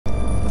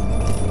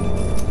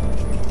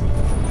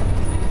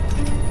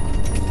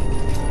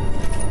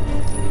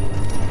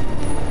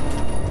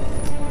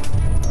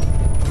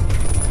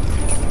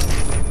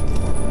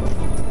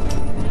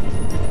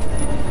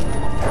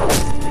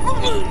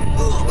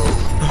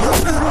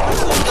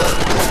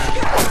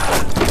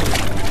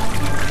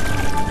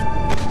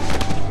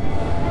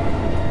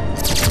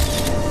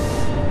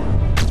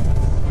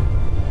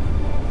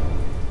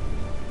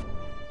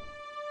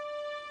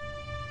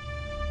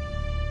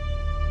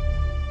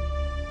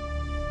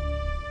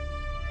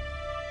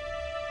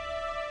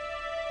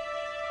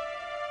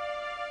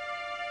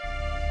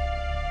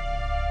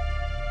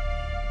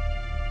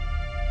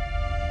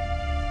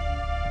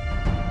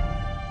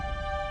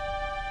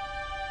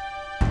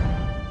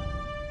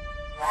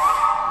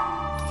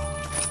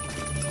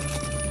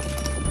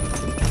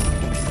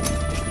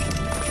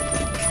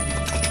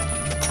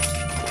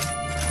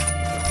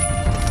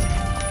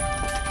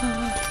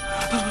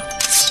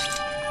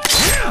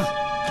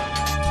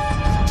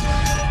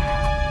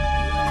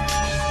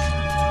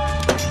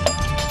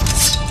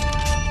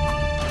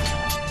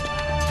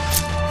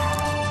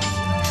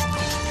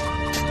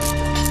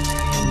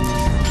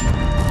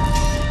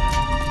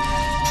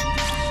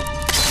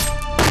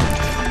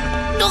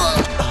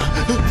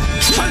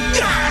开门！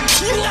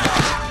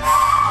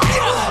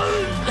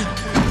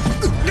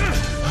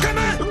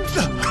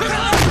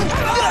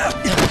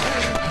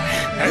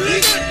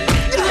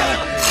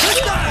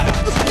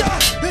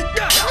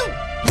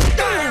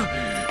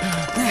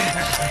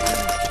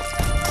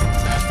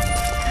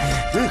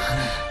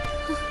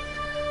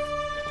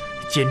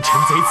奸臣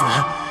贼子，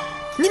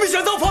你们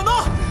想造反吗？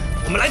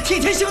我们来替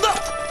天行道。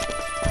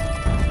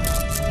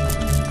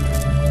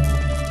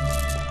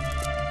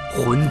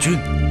昏君，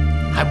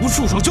还不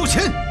束手就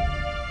擒！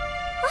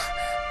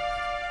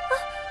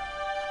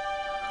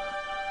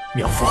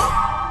苗夫，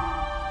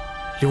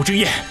刘知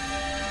燕，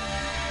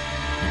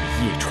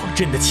你们夜闯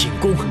朕的寝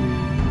宫，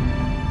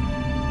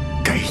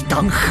该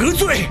当何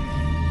罪？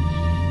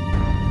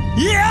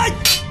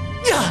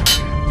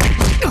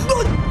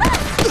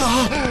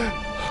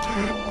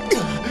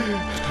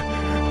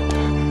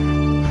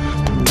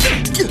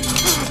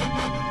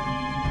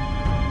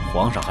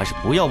皇上还是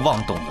不要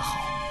妄动的好。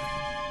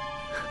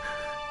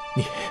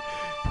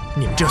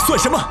你们这算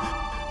什么？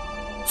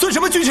算什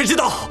么君臣之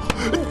道？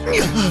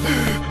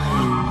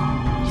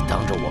你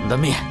当着我们的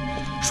面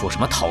说什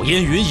么讨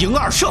燕云、赢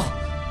2胜，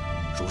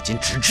如今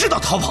只知道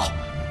逃跑，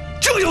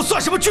这又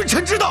算什么君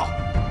臣之道？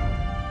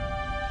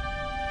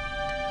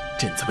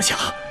朕怎么想，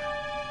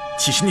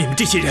其实你们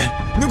这些人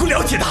能够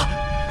了解的，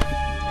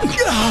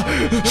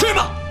是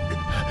吗？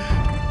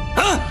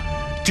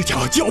这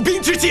叫骄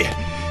兵之计。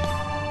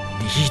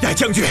你一代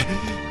将军，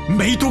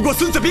没读过《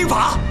孙子兵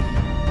法》，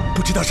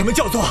不知道什么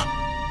叫做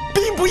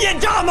兵不厌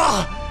诈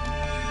吗？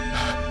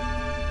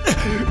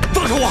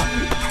放开我！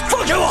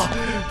放开我！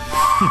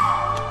哼，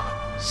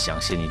相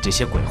信你这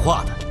些鬼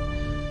话的，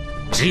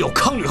只有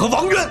康吕和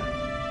王渊。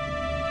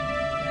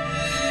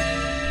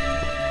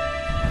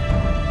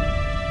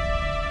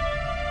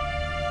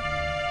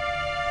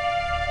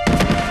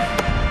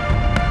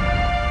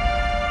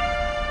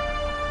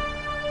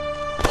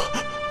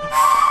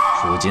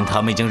如今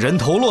他们已经人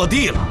头落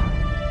地了，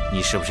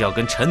你是不是要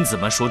跟臣子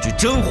们说句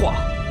真话，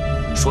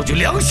说句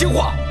良心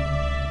话？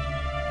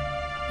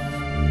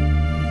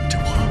真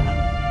话，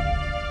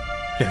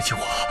良心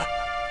话。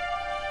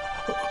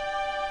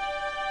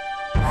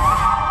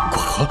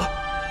过河，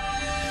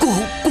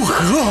过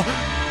河。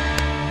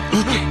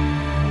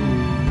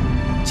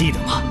记得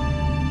吗？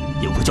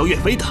有个叫岳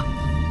飞的，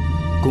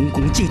恭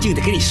恭敬敬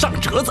地给你上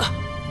折子，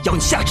要你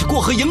下旨过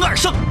河赢2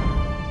胜。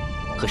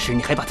可是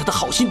你还把他的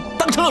好心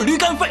当成了驴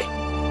肝肺，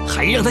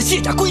还让他卸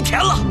甲归田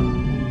了。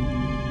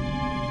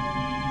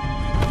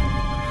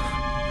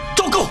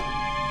赵构，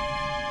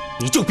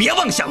你就别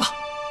妄想了，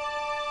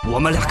我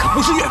们俩可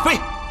不是岳飞，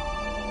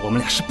我们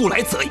俩是不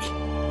来则已。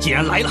既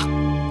然来了，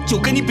就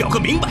跟你表个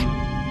明白。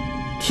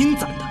听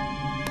咱的，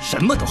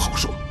什么都好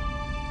说；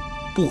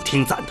不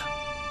听咱的，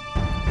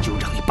就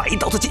让你白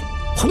刀子进，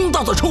红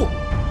刀子出，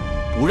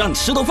不让你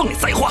石头缝里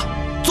栽花，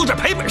坐这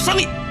赔本生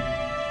意。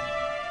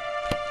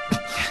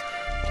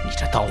你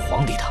这当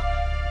皇帝的，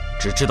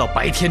只知道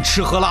白天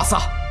吃喝拉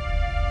撒，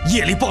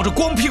夜里抱着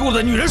光屁股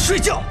的女人睡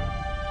觉。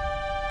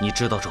你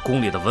知道这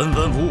宫里的文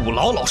文武武、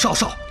老老少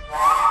少，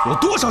有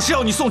多少是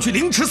要你送去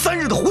凌迟3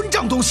日的混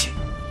账东西？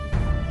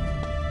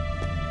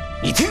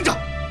你听着，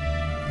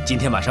今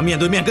天晚上面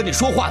对面跟你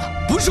说话的，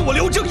不是我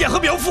刘正彦和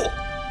苗阜，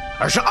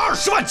而是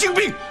20万精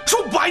兵、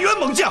数百员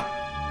猛将。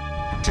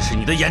只是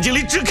你的眼睛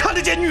里只看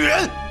得见女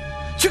人，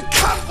却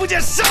看不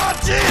见杀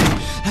机。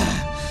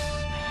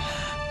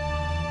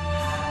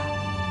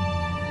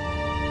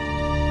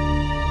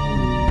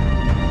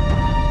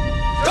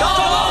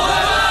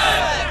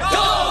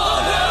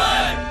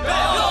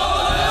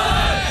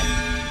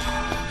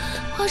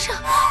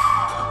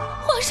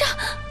皇上，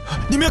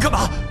你们要干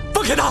嘛？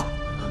放开他！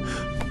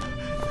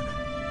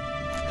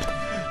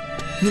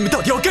你们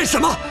到底要干什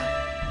么？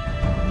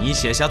你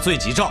写下罪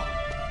己诏，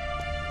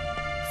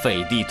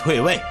废帝退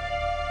位，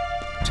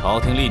朝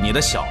廷立你的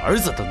小儿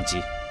子登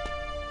基，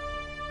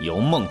由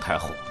孟太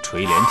后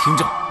垂帘听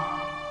政。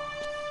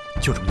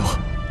就这么多？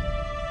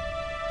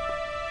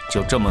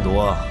就这么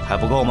多还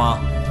不够吗？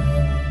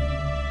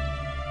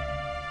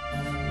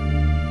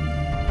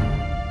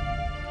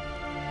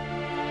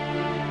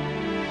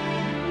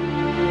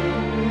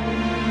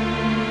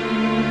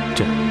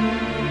朕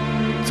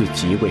自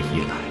即位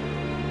以来，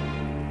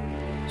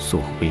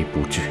所为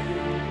不至，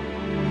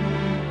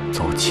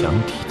遭强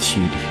敌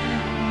欺掠，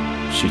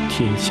使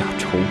天下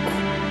愁苦，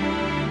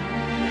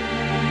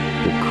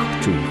不可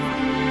追悔。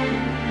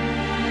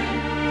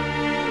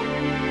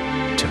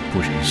朕不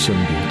忍生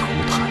灵涂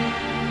炭，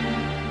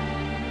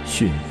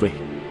逊位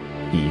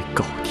以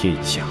告天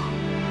下。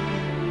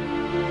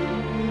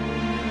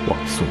望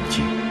宋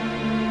京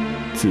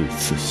自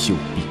此休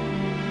兵，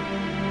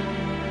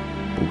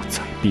不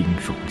再兵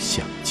戎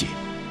相见。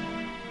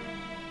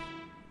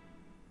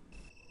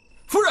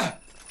夫人，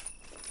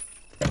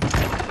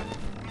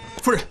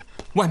夫人，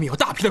外面有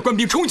大批的官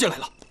兵冲进来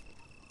了。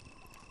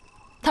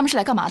他们是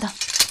来干嘛的？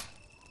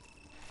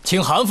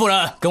请韩夫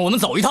人跟我们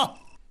走一趟。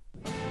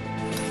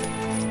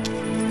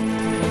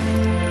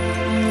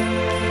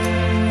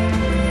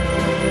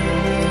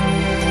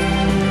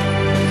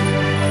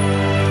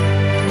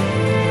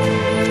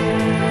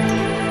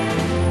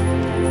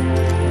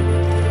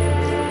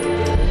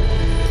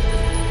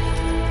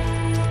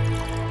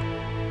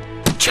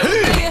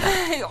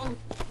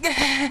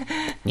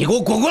给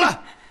我滚过来！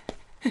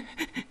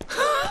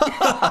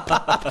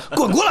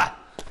滚过来！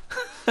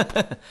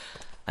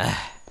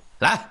哎，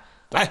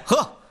来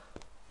喝。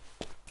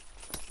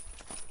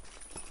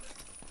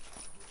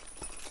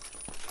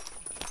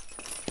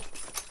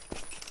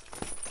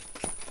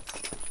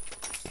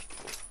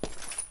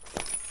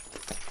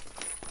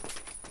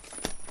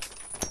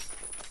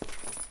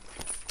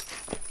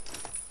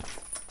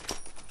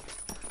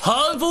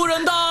韩夫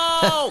人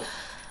到！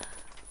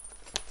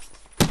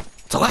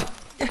走开！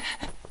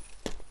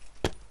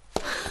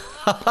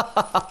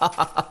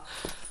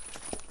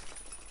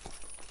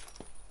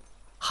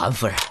韩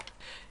夫人，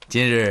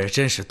今日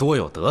真是多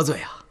有得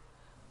罪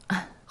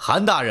啊！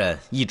韩大人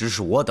一直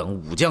是我等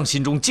武将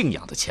心中敬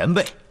仰的前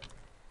辈。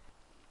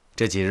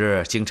这几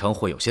日京城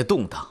会有些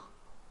动荡，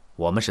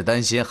我们是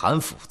担心韩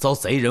府遭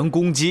贼人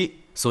攻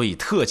击，所以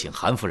特请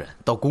韩夫人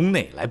到宫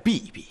内来避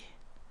一避。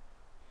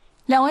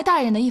两位大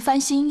人的一番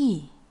心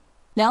意，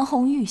梁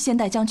红玉先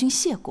代将军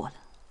谢过了。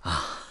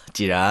啊，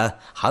既然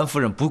韩夫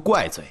人不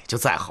怪罪，就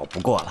再好不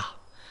过了。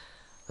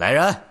来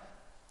人，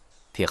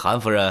替韩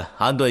夫人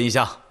安顿一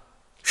下。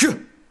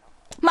是。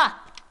慢，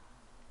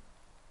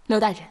刘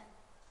大人，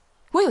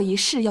我有一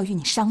事要与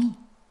你商议。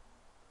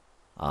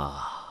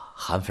啊，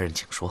韩夫人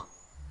请说。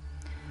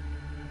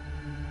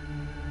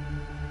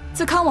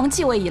自康王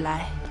继位以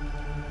来，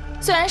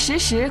虽然时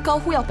时高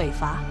呼要北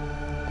伐，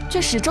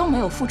却始终没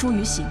有付诸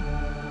于行。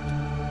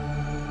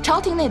朝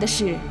廷内的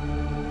事，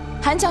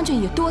韩将军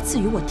也多次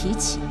与我提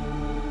起。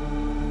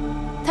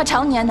他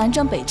常年南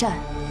征北战，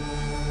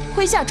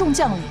麾下众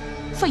将领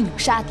奋勇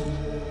杀敌，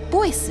不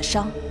畏死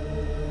伤，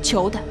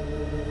求的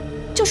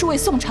就是为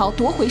宋朝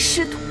夺回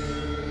失土。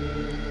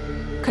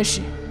可是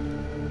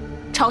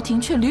朝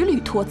廷却屡屡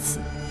托辞，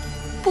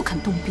不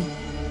肯动兵，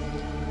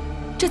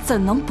这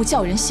怎能不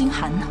叫人心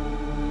寒呢？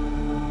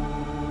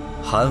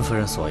韩夫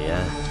人所言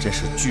真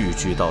是句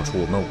句道出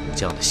我们武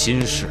将的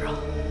心事啊！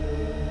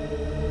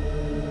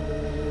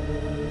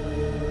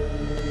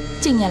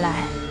近年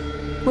来，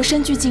我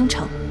身居京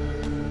城，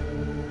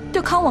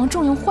对康王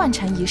重用宦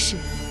臣一事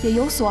也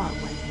有所耳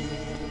闻。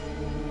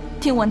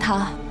听闻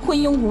他昏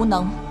庸无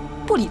能，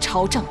不理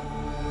朝政，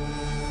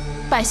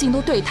百姓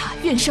都对他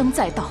怨声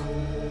载道。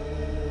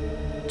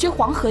决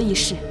黄河一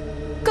事，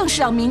更是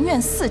让民怨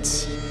四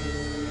起。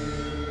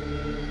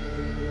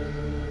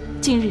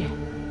今日，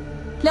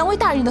两位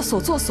大人的所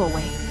作所为，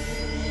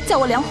在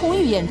我梁红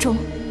玉眼中，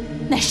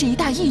乃是一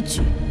大义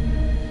举，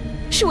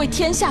是为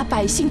天下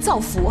百姓造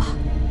福啊！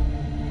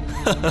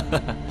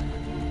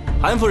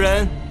韩夫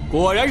人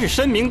果然是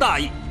深明大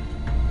义。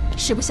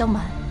实不相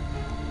瞒，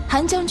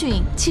韩将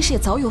军其实也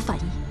早有反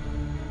应，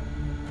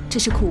只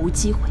是苦无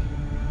机会。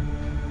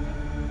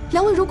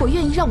两位如果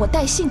愿意让我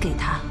带信给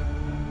他，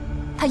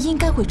他应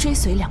该会追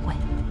随两位。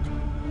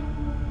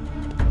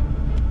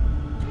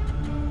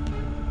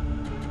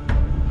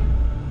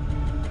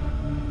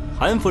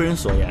韩夫人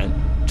所言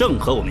正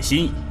合我们心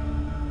意。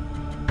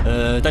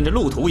但这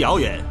路途遥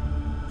远，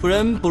夫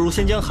人不如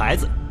先将孩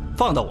子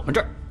放到我们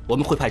这儿，我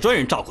们会派专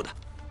人照顾的。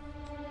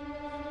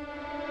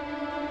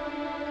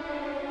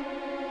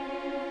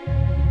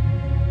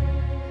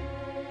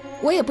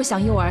我也不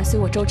想幼儿随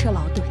我舟车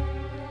劳顿，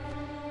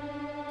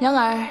然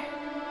而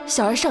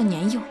小儿尚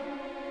年幼，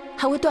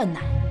还未断奶，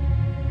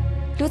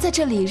留在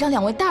这里让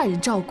两位大人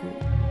照顾，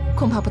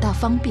恐怕不大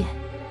方便。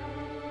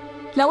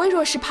两位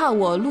若是怕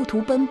我路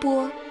途奔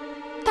波，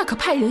大可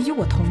派人与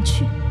我同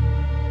去。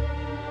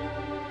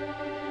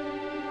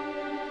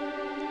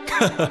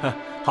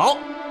好，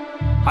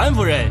韩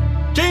夫人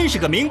真是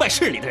个明白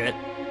事理的人。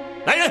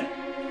来人，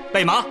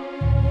备马，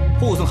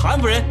护送韩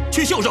夫人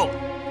去秀州。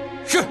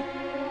是。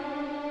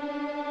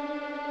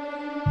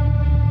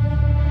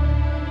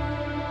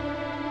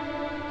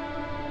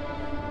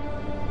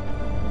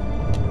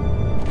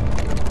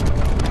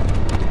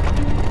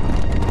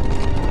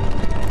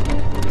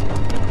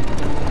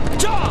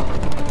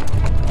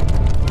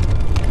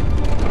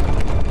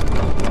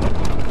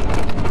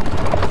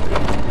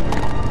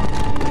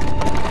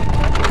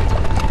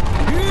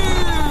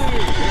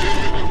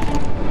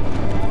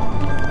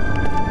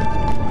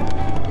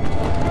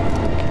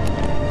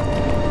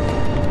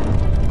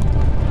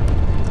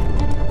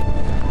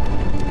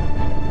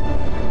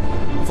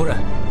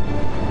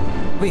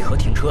为何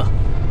停车？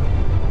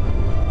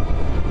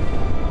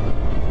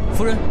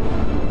夫人，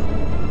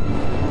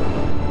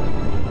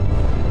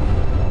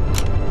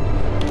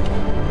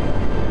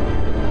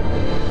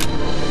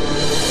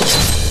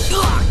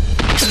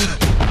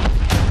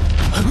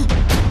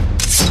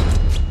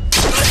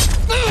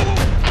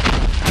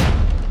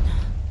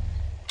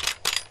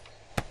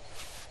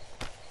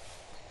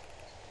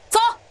走！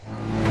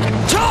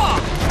驾！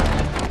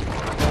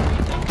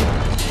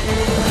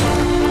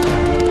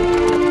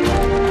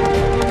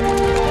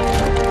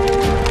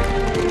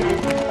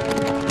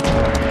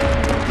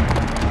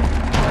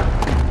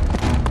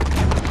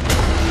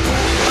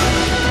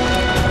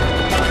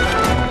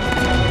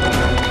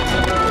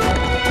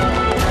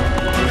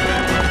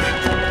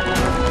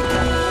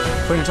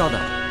夫人稍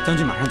等，将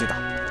军马上就到。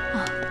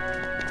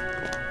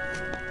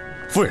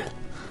夫人，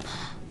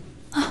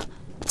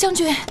将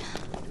军，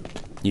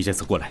你这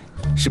次过来，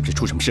是不是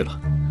出什么事了？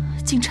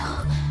京城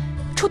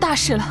出大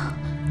事了！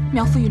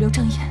苗夫与刘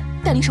正彦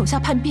带领手下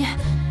叛变，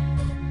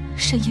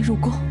深夜入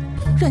宫，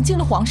软禁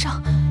了皇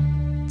上，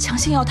强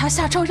行要他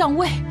下诏让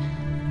位。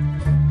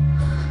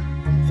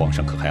皇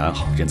上可还安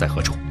好？人在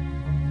何处？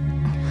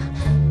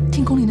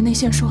听宫里的内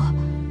线说，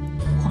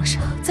皇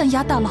上暂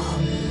押大牢。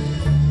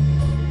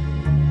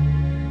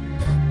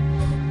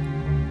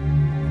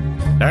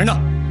来人呐，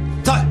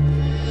在。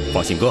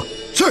放信鸽。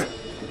是。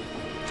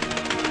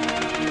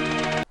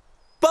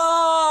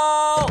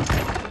报！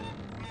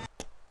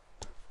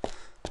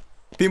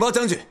禀报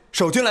将军，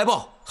守军来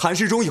报，韩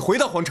世忠已回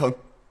到皇城。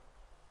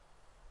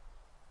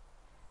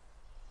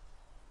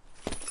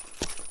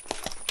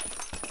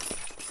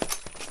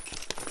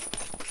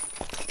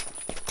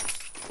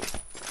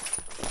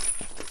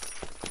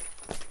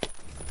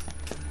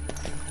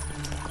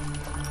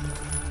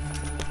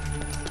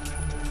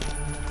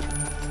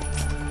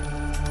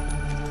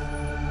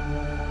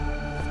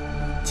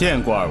见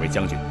过二位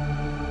将军。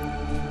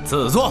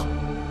赐座，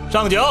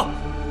上酒。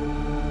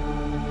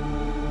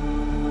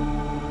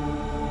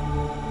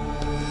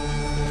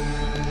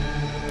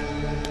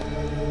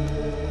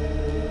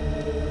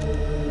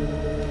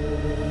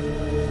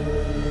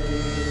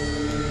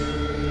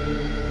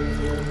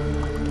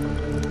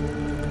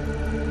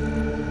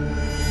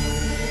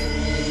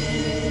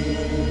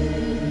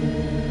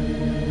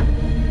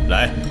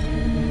来，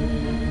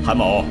韩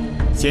某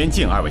先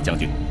敬二位将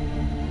军。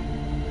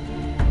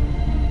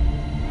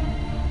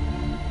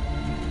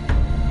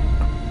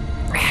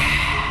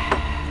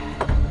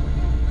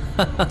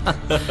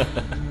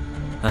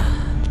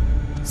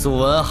素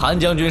闻韩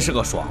将军是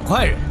个爽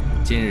快人，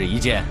今日一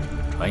见，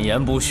传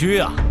言不虚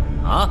啊！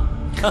啊！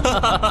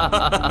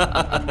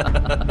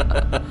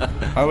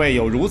二位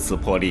有如此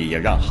魄力，也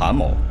让韩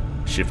某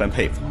十分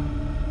佩服。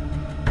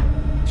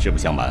实不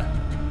相瞒，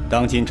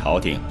当今朝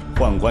廷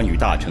宦官与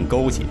大臣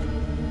勾结，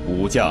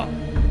武将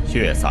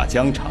血洒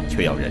疆场，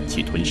却要忍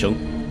气吞声。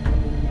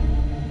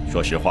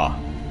说实话，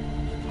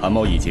韩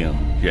某已经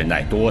忍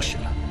耐多时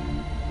了。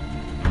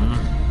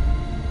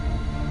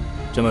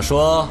这么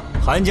说，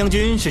韩将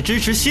军是支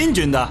持新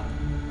军的？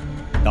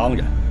当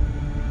然，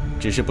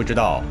只是不知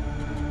道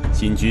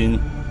新军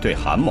对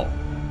韩某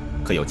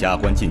可有加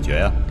官进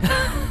爵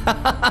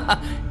啊？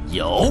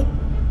有，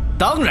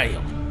当然有。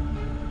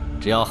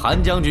只要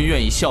韩将军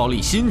愿意效力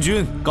新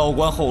军，高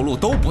官厚禄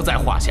都不在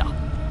话下。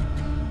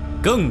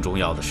更重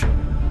要的是，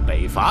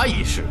北伐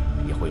一事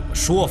也会有个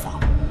说法。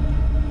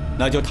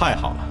那就太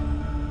好了。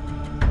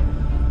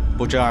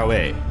不知二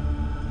位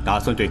打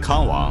算对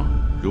康王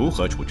如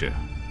何处置？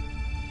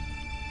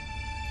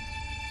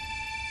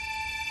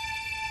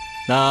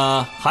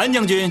那韩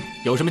将军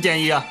有什么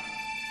建议啊？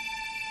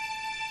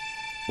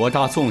我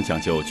大宋讲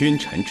究君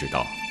臣之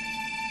道，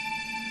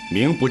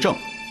名不正，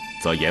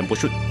则言不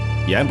顺；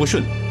言不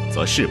顺，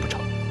则事不成。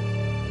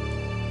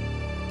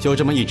就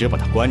这么一直把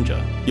他关着，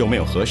又没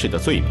有合适的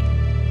罪名，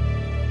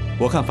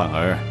我看反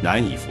而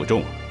难以服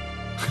众。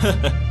呵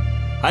呵，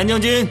韩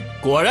将军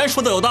果然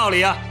说的有道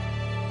理啊！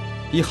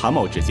依韩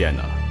某之见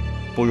呢，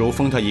不如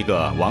封他一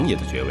个王爷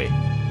的爵位，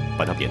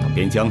把他贬到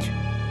边疆去。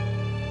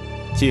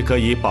既可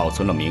以保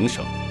存了名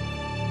声，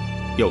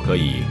又可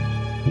以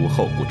无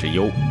后顾之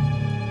忧。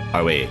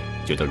二位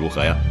觉得如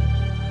何呀？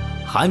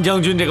韩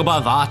将军这个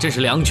办法真是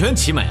两全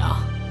其美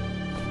啊！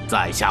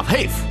在下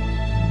佩服。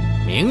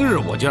明日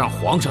我就让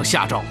皇上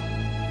下诏。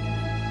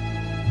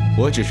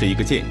我只是一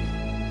个建议。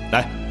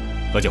来，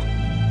喝酒。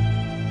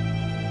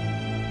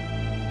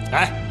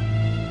来。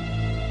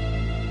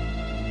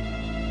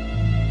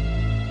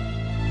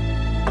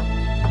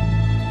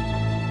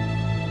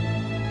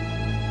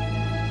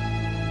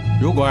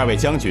如果二位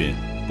将军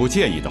不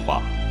介意的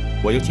话，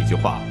我有几句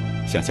话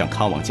想向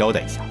康王交代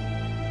一下。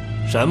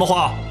什么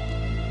话？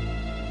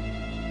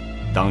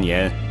当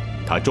年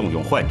他重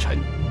用宦臣，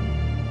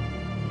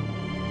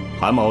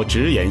韩某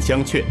直言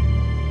相劝，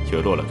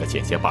却落了个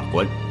险些罢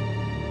官，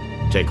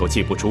这口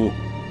气不出，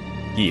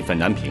义愤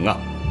难平啊！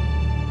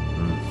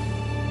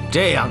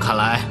这样看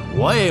来，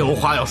我也有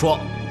话要说。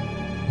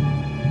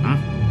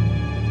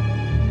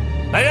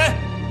来人，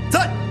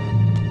在。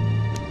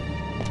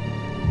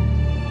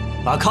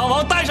把康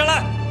王带上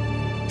来。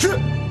是。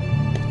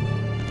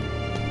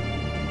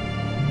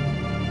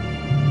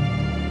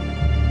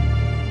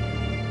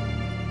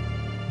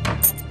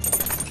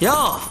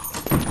哟，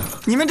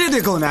你们这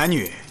对狗男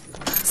女，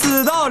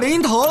死到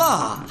临头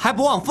了还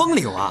不忘风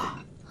流啊！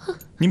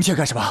你们想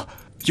干什么？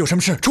有什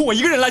么事冲我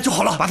一个人来就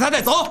好了。把他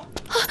带走。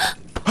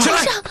起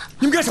来！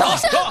你们干什么？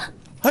走！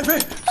爱妃，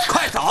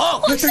快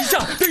走！等一下，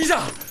等一下，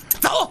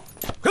走！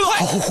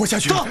好好活下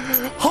去，好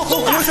好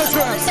活下去，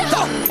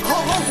走，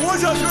好好活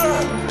下去，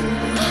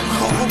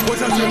好好活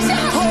下去，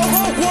好好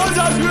活下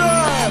去。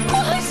皇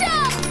上，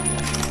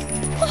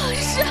皇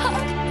上。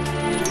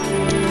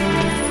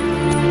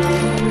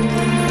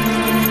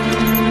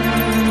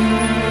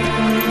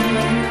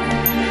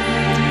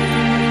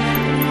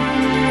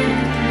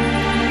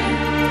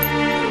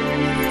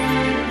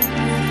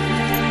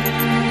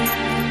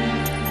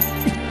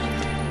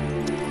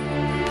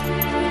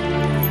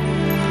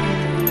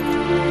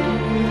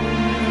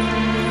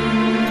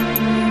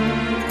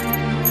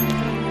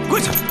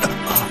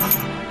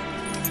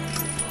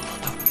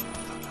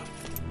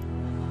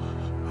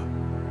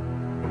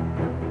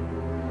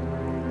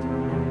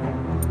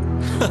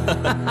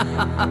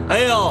哎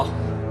呦，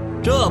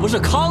这不是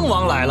康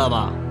王来了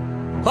吗？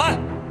快，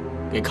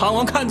给康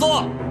王看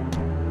座。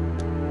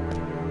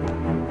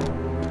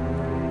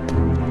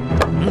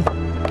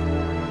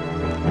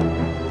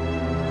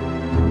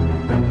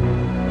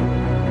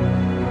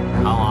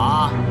康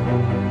王，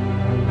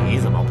你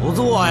怎么不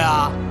坐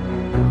呀？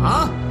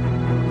啊？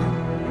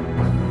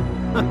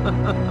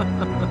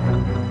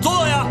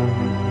坐呀！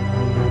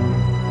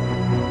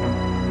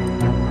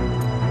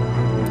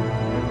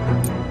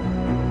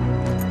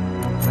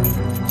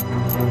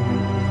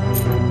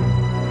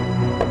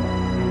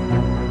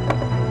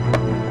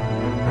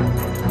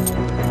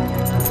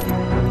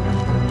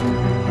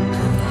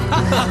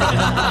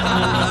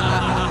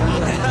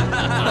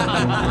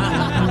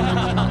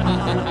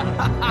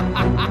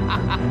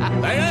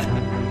来人，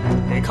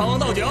给康王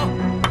倒酒。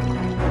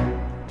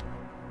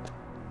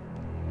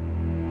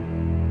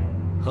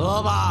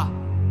喝吧。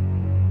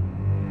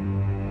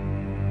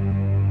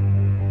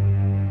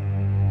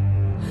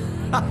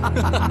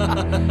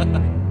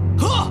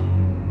喝！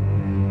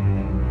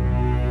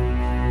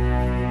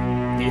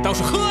你倒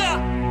是喝呀！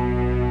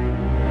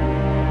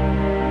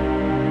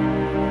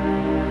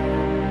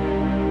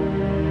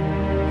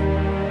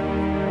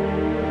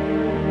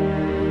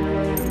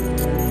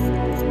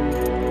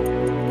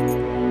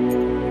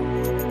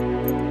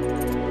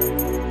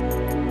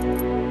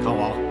康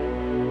王，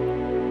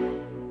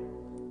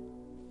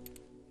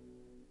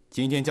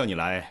今天叫你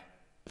来，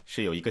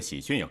是有一个喜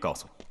讯要告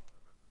诉你。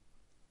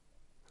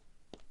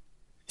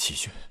喜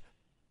讯？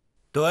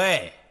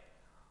对，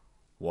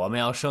我们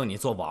要升你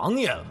做王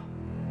爷了。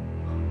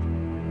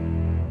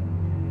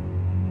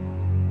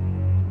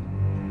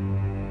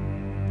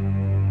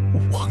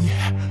王爷？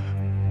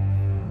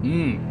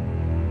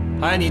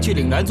派你去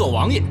岭南做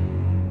王爷，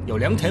有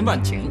良田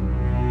万顷，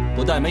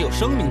不但没有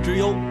生命之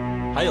忧，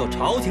还有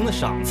朝廷的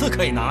赏赐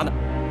可以拿呢。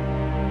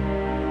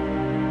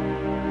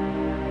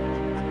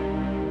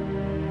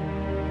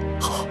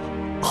好，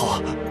好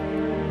啊，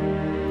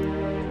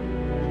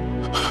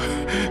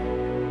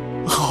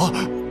好啊。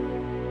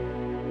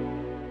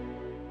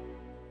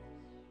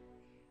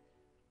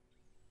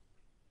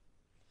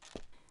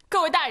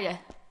各位大人，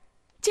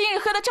今日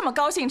喝得这么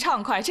高兴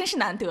畅快，真是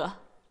难得。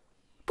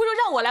不如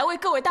让我来为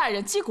各位大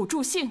人击鼓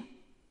助兴，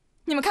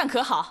你们看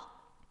可好？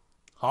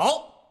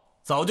好，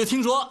早就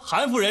听说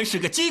韩夫人是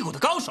个击鼓的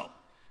高手。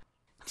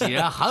既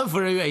然韩夫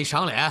人愿意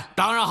赏脸，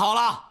当然好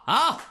了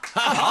啊！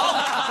好。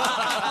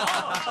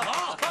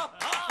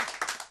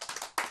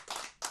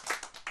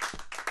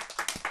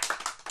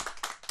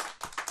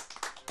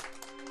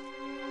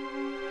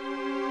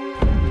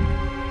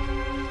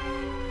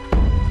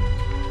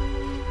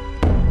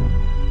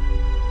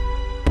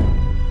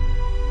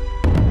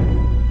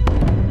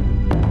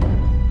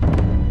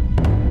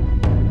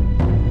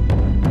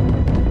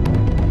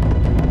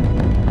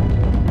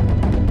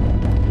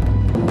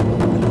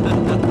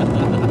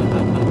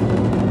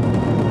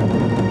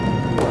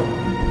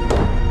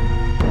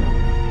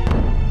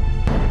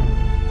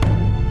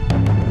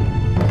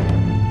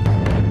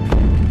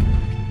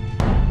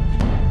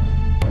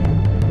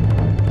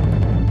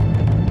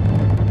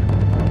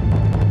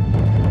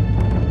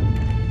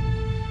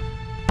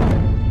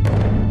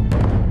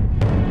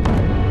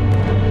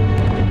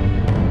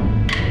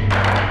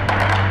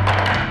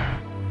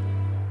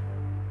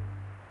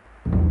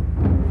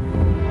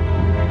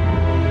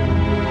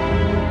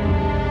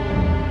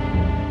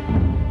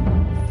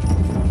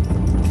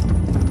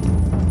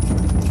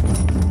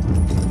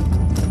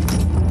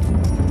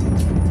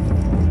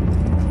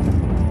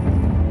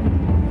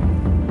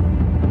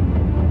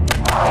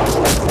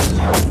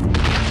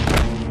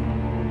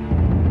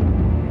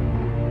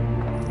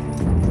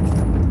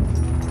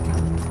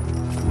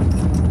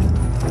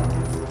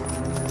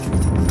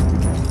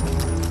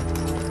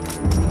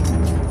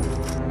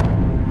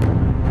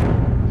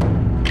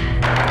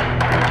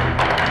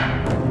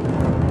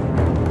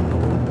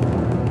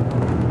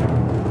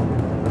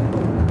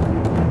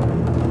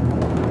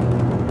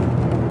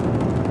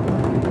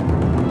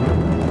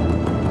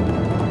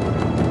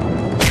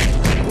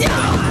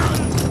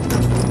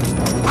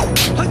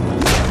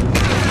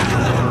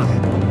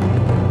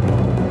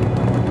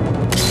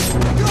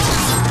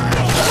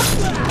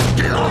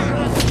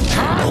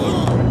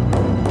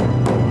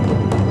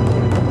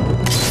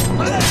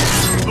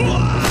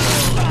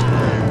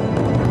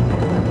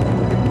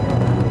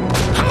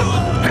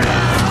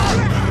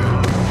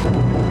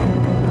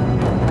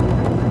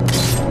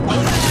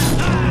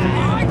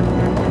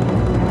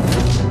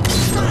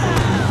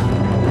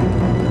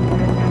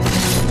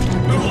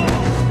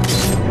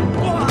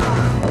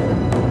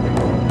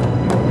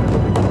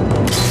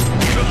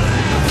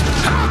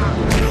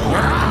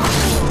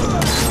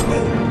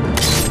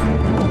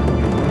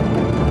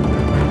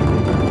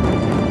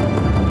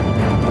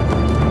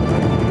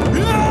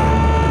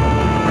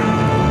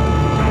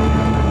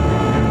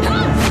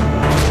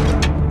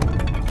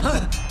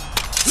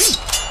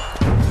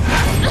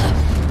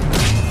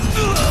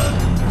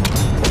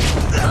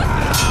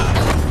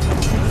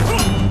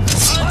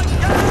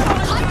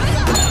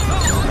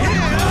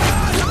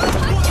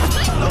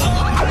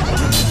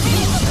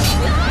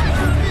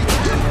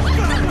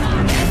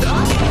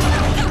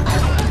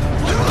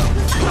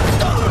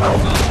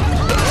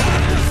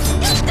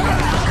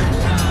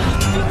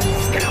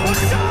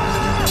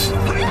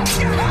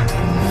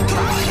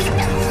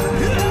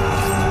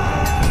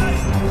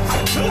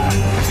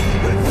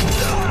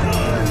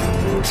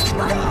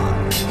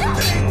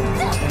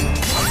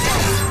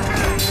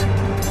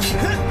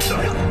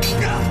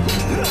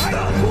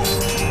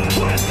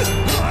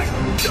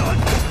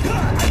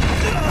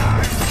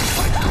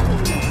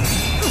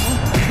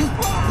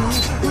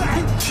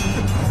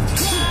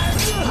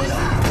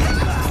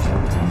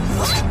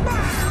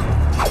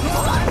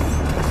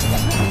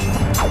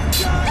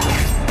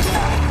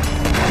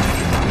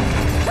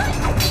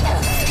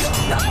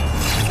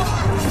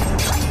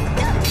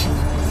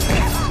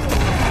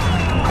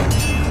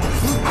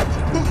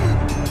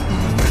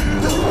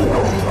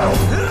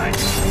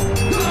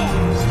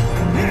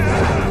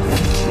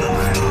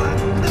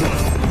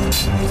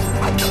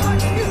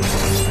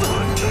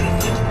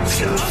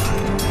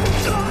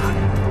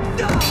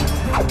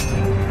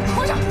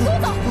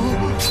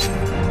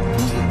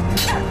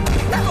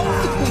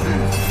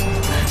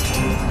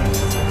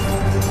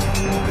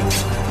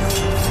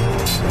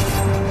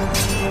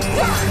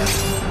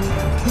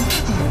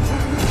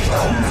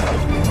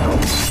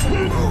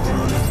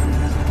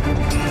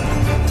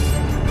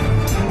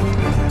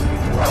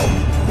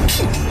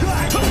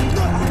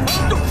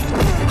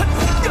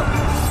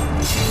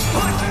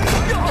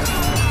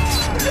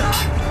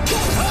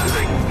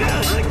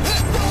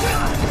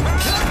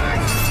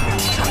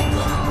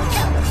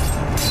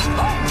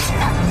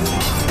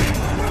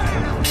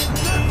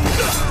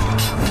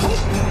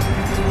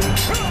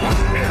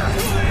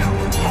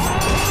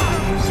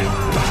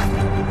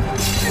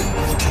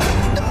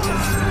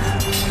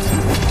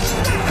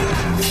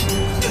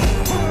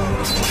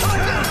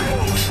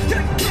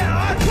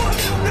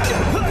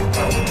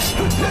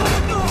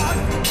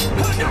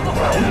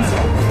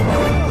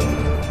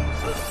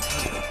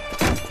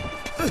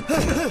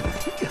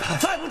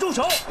再不住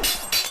手，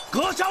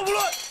格杀勿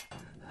论！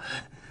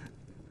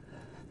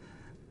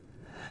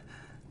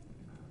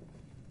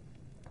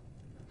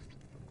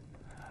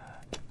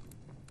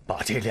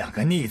把这2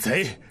个逆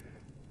贼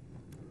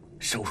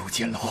收入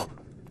监牢，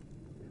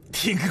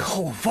听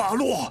候发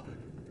落。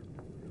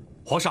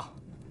皇上，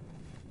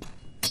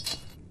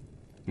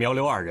苗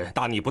刘2人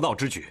大逆不道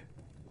之举，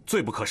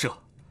罪不可赦。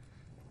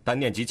但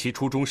念及其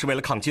初衷是为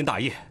了抗金大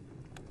业，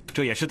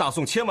这也是大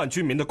宋千万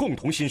军民的共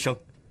同心声。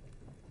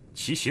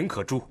其行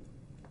可诛，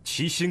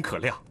其心可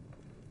量，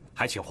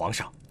还请皇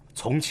上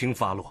从轻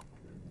发落。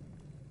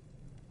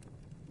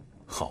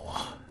好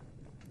啊，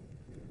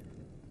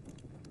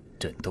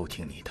朕都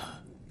听你的，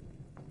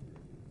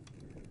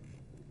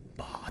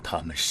把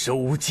他们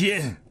收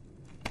监。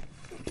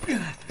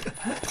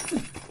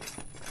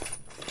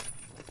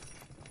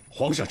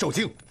皇上受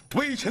惊，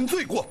微臣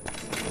罪过。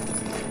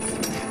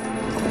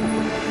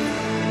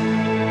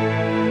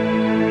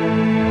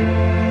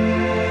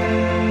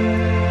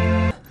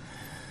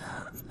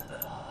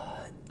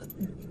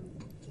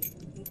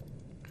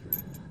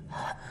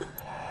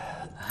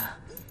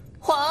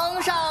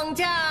皇上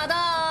驾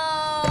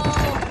到！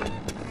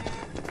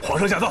皇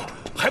上驾到，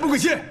还不跪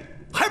谢？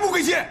还不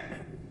跪谢？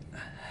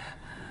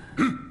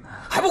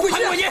还不跪谢？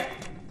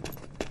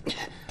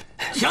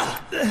行，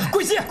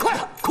跪谢，快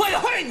点，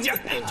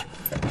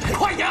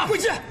快点，跪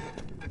谢！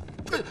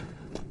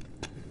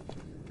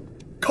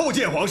叩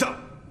见皇上。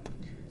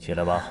起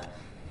来吧。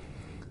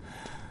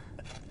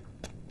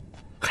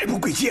还不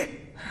跪谢？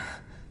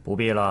不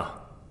必了。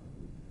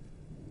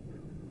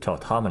照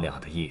他们俩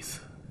的意思，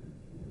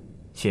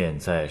现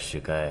在是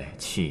该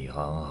气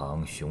昂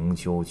昂、雄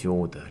赳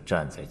赳地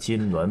站在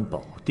金銮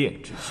宝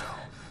殿之上，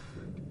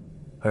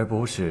而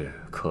不是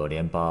可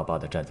怜巴巴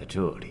地站在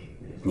这里。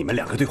你们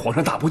2个对皇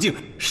上大不敬，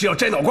是要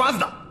摘脑瓜子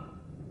的。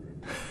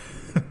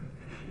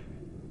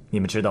你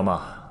们知道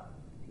吗？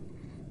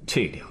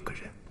这2个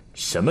人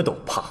什么都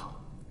怕，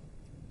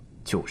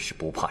就是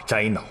不怕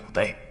摘脑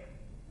袋。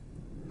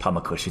他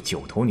们可是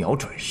9头鸟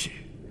准士，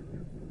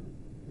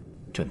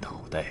这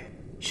脑袋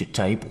是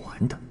摘不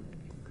完的。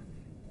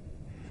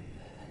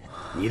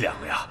你2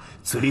个呀，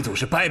嘴里总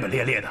是掰掰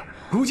咧咧的。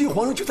如今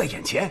皇上就在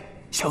眼前，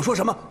想说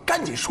什么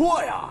赶紧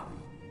说呀！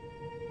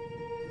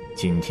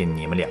今天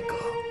你们2个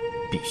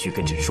必须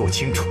跟朕说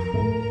清楚，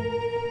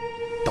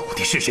到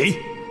底是谁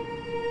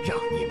让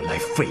你们来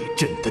废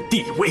朕的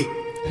地位？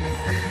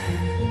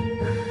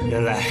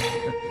原来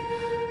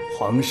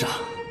皇上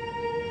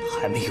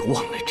还没有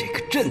忘了这个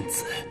朕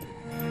字，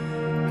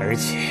而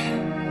且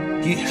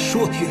越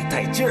说越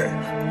带劲儿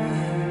了。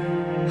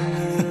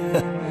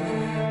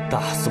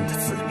大宋的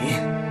子民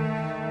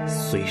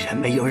虽然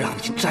没有让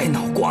你摘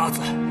脑瓜子，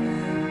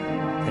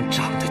但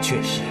长的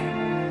却是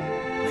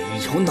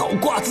没有脑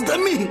瓜子的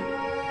命。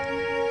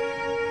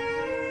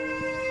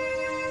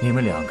你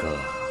们2个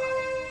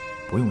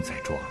不用再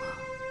装了，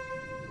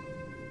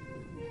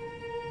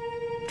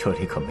这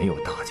里可没有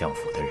大将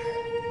府的人。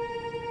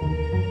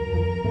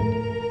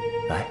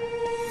来，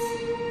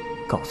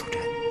告诉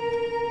朕，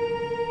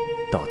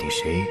到底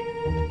谁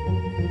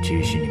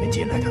指使你们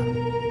进来的？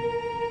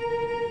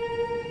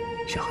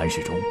是韩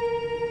世忠，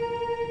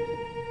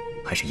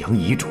还是杨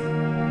遗嘱？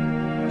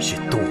是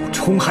杜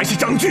冲，还是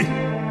张俊？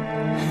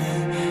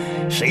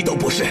谁都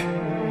不是，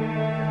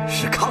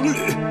是康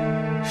吕，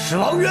是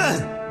王渊，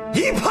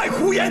一派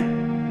胡言。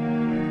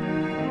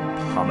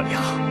他们俩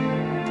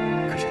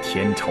可是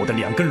天朝的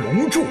2根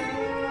龙柱，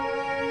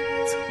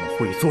怎么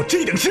会做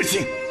这等事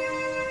情？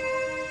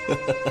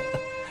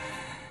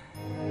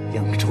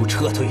扬州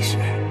撤退时，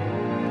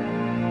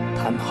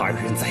他们2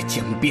人在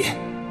江边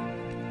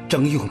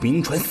征用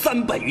民船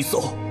300余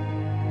艘，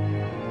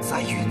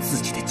载运自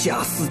己的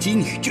家私及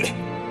女眷，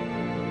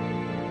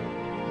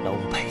老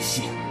百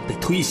姓被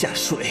推下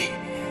水，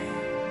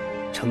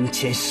成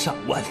千上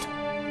万，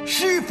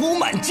尸浮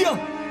满江。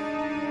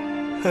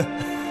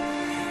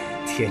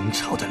天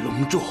朝的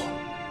龙柱，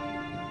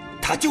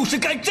他就是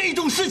干这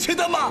种事情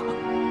的吗？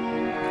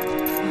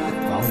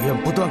王渊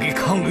不断给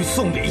康吕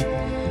送礼，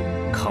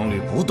康吕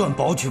不断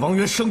保举王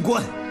渊升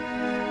官，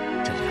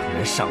这2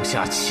人上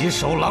下其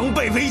手，狼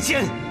狈为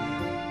奸。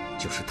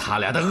就是他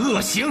俩的恶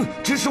行，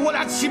指使我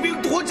俩起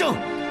兵夺政，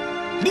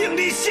另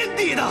立新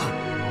帝的。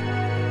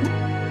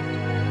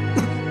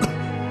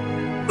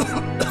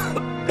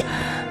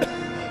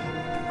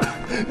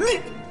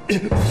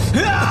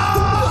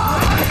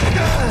老实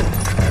点，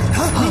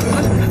放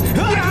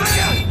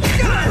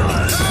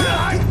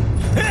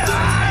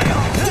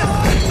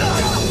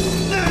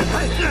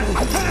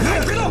开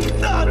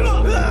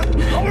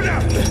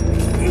我！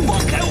放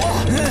开我！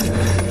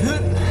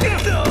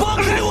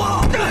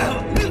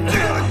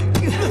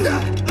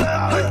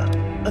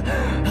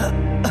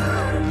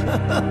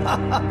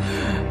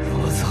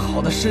如此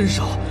好的身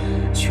手，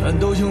全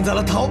都用在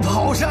了逃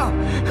跑上，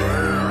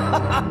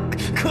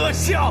可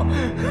笑！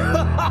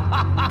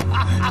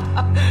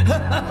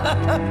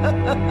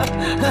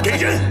给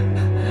人！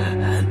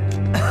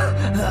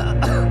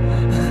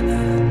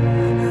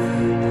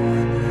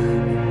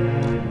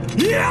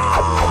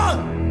呀！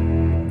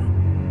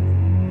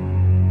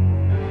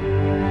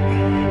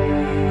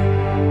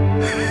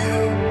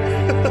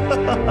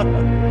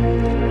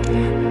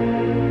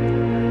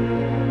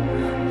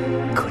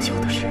可笑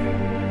的是，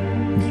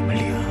你们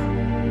俩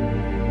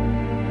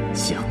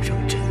想让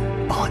朕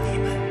把你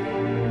们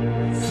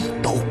一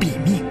刀毙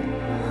命，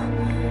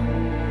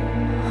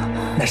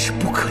那是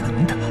不可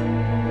能的。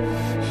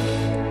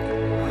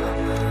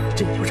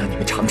朕要让你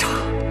们尝尝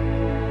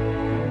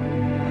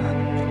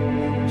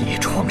夜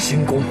闯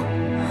神功、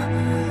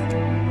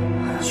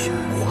雪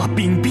花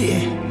兵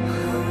变、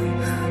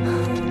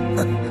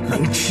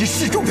凌迟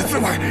示众的滋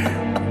味。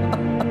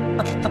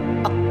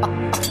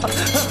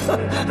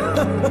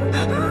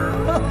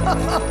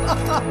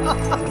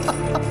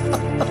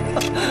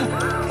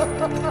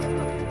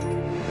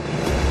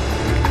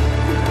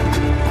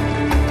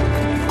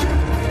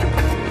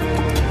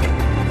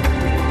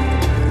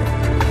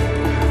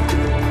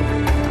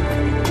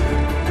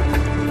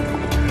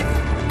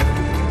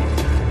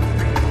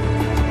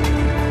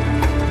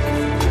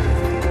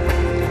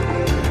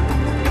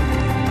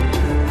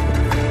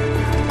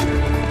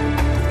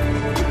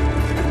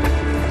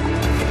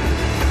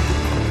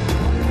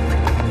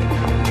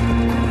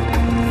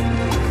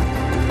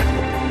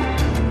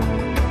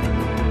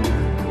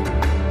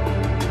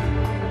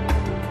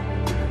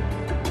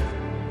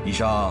以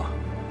上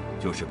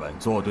就是本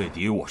作对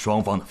敌我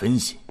双方的分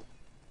析。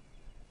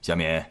下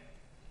面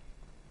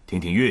听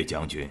听岳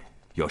将军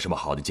有什么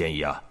好的建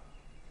议啊？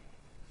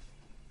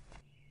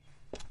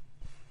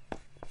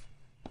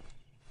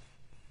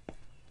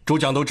诸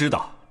将都知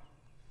道，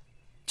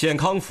建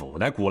康府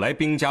乃古来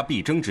兵家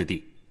必争之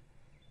地。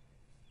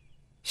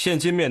现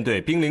今面对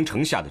兵临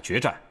城下的决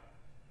战，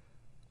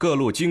各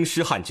路京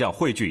师悍将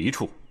汇聚一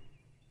处。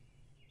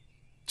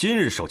今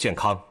日守建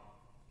康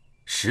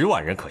，10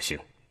万人可行；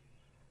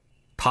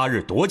他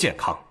日夺建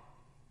康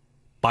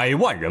，100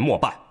万人莫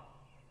办。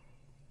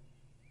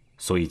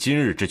所以今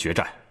日之决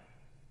战，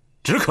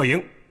只可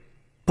赢，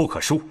不可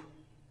输；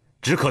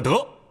只可得，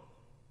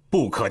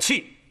不可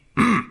弃。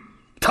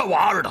他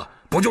娃儿的，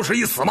不就是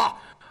一死吗？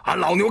俺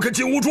老牛跟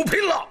金兀术拼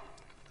了！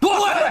对，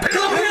拼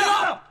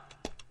了！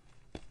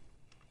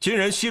今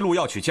人西路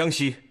要取江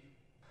西，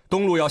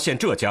东路要陷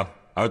浙江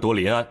而夺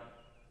临安，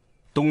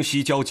东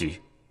西交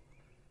集，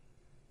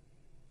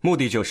目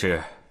的就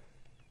是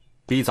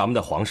逼咱们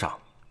的皇上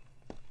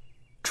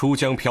出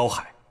江漂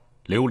海，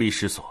流离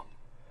失所，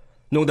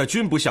弄得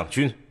军不像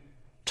军，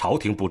朝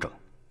廷不整。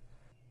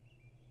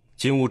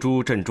金兀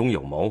术阵中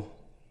有谋，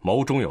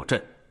谋中有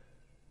阵，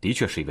的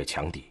确是一位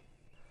强敌。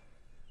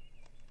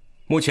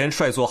目前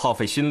帅座耗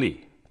费心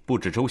力，布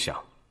置周详，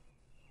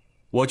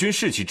我军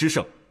士气之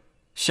盛，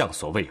向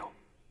所未有。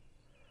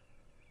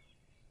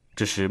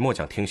只是末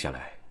将听下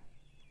来，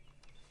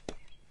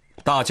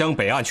大江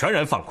北岸全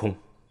然放空，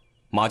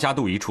马家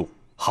渡一处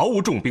毫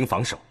无重兵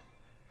防守，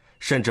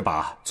甚至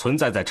把存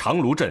在在长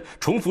芦镇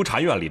崇福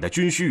禅院里的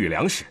军需与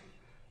粮食，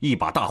一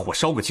把大火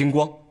烧个精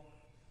光。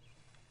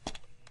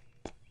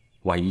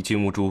万一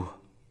金兀术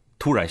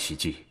突然袭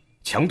击，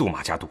强渡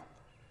马家渡，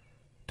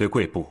对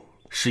贵部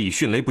施以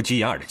迅雷不及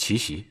掩耳的奇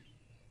袭，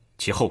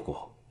其后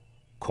果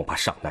恐怕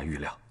尚难预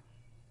料。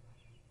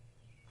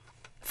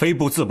飞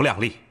部自不量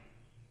力，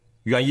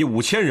愿以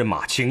5000人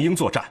马请缨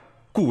作战，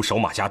固守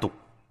马家渡。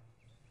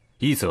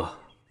一则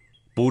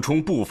补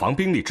充布防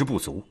兵力之不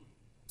足，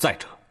再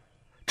者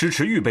支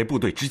持预备部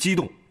队之机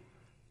动，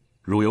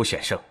如有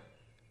险胜，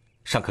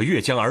尚可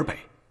越江而北，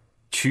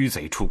驱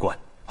贼出关。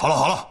好了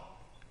好了，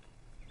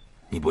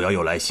你不要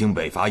又来兴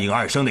北伐营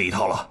2声那一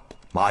套了。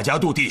马家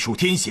渡地处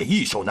天险，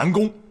易守难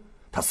攻。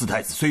他四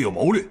太子虽有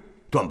谋略，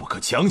断不可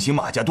强行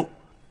马家渡。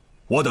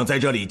我等在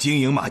这里经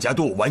营马家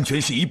渡，完全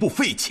是一部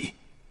废棋。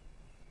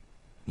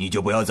你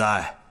就不要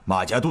在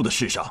马家渡的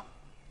事上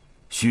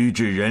虚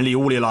掷人力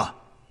物力了。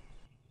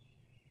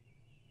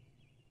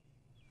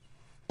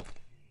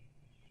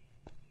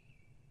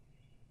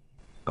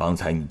刚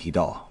才你提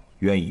到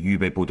愿以预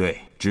备部队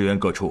支援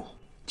各处，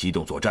机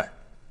动作战。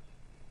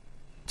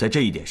在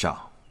这一点上，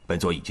本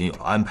座已经有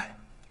了安排。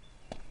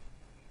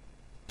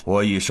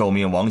我已受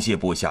命王谢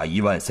部下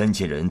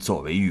13000人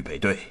作为预备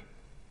队，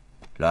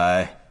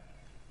来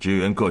支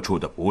援各处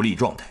的不利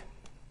状态。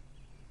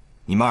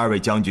你们2位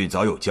将军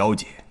早有交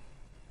接，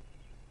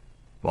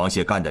王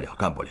谢干得了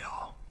干不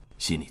了，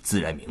心里自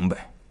然明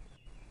白。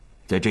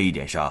在这一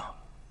点上，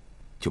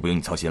就不用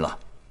你操心了。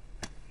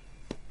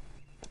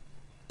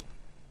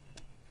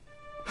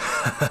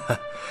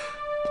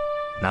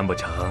难不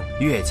成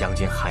岳将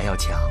军还要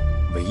抢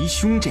为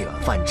兄这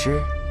碗饭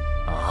吃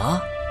啊？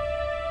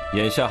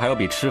眼下还有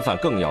比吃饭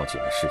更要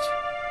紧的事情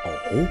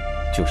哦，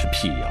就是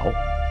辟谣。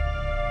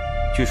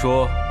据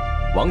说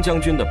王将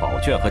军的宝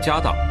卷和家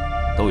当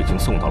都已经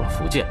送到了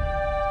福建。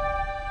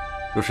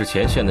若是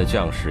前线的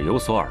将士有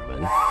所耳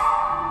闻，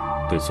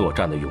对作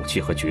战的勇气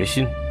和决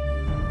心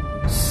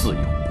似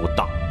有不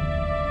当。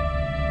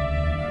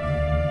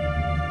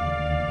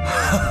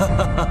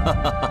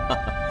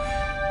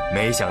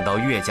没想到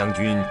岳将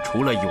军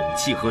除了勇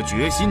气和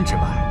决心之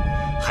外，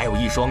还有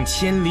一双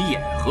千里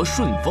眼和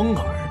顺风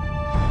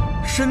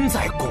耳，身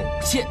在巩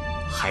县，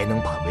还能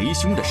把为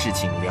兄的事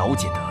情了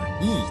解得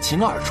一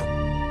清二楚，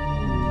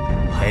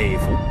佩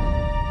服，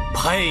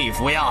佩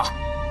服呀！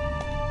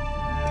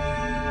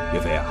岳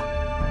飞啊，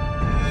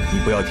你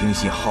不要听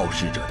信好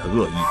事者的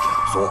恶意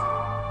挑唆。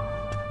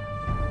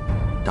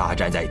大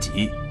战在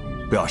即，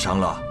不要伤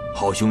了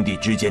好兄弟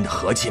之间的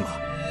和气嘛。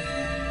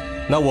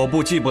那我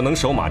部既不能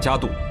守马家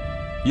渡，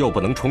又不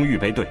能冲预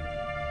备队，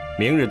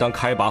明日当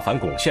开拔返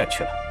巩县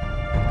去了。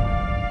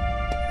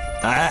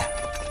哎，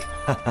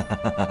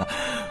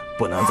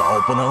不能走，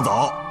不能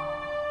走！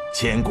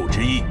千古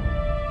之一，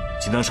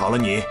岂能少了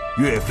你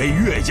岳飞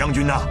岳将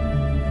军呢？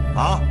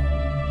啊！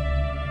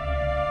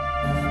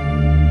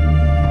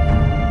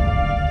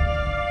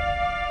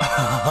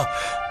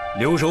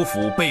留守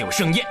府备有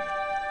盛宴，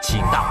请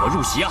大伙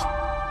入席啊！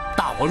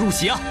大伙入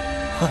席啊！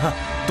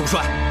督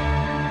帅，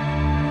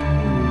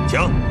请。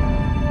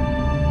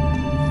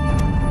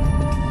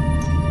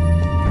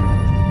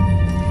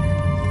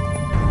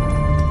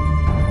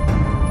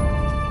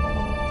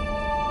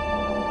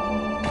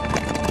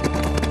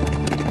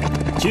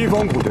西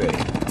方部队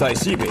在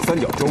西北三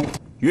角洲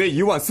约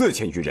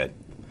14000余人，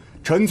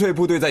陈粹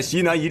部队在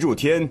西南一柱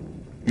天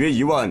约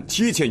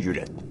17000余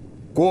人，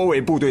郭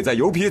伟部队在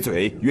油皮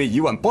嘴约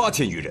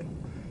18000余人，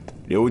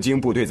刘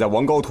京部队在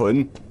王高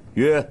屯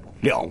约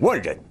2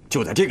万人，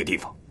就在这个地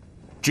方。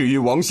至于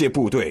王谢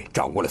部队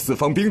掌握了4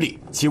方兵力，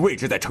其位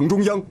置在城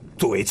中央，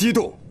作为机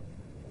动，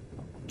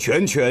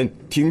全权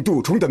听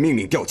杜充的命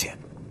令调遣。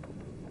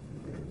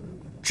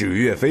至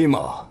于岳飞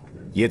嘛，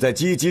也在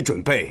积极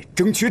准备，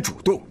争取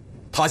主动。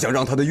他想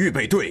让他的预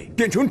备队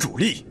变成主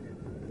力，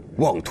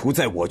妄图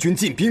在我军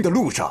进兵的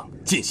路上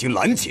进行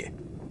拦截。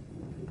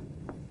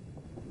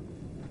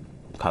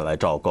看来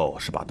赵构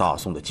是把大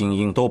宋的精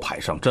英都派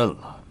上阵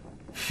了。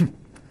哼，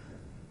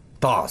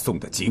大宋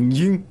的精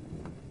英，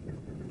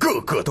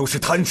个个都是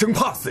贪生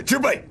怕死之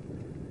辈，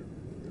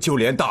就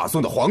连大宋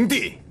的皇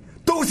帝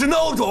都是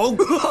孬种。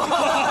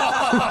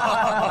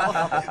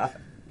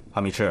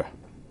哈密赤，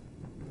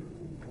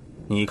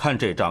你看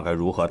这仗该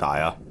如何打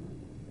呀？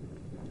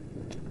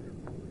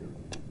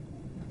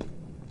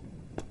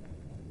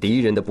敌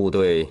人的部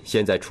队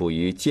现在处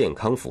于建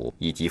康府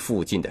以及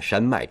附近的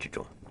山脉之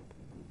中，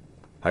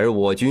而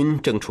我军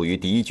正处于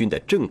敌军的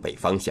正北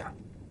方向。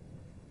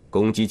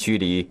攻击区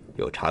里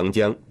有长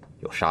江，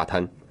有沙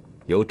滩，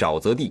有沼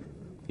泽地，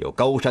有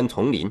高山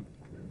丛林。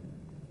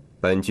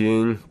本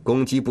军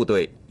攻击部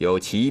队有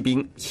骑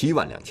兵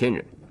72000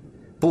人，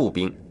步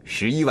兵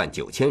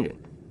119000人。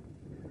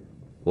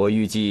我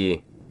预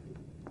计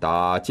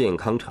打建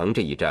康城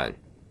这一战，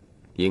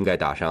应该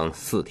打上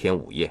4天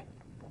5夜。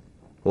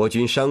我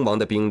军伤亡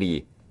的兵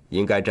力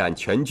应该占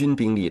全军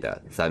兵力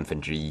的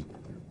1/3。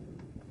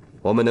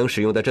我们能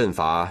使用的阵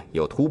法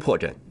有突破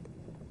阵、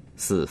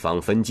4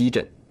方分击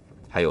阵，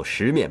还有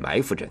10面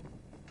埋伏阵。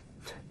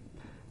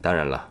当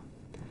然了，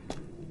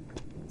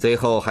最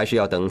后还是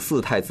要等4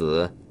太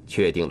子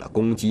确定了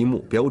攻击目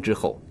标之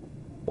后，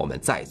我们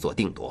再做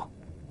定夺。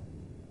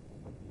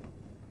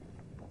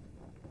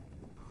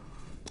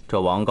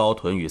这王高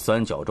屯与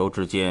三角洲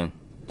之间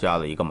加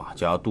了一个马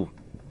家渡。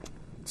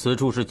此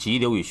处是急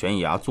流与悬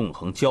崖纵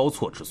横交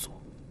错之所，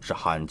是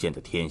罕见的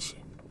天险。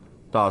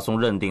大宋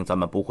认定咱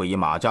们不会以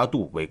马家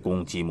渡为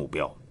攻击目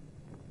标。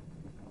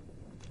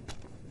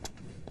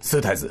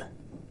4太子，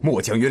末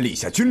将愿立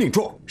下军令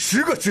状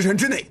，10个时辰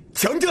之内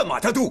强占马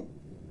家渡。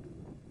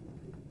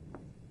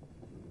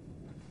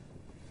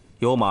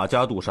有马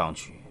家渡上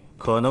去，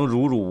可能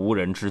如入无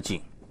人之境，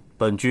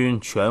本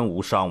军全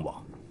无伤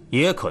亡，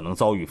也可能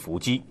遭遇伏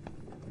击，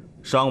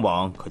伤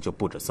亡可就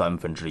不止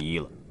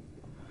1/3了。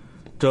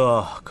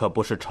这可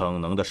不是逞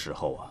能的时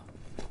候啊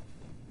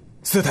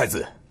！4太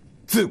子，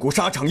自古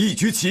沙场一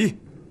局棋，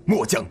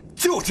末将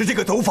就是这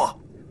个走法。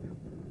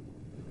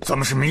咱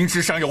们是明知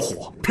山有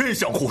虎，偏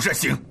向虎山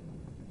行。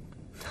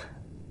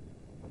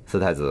4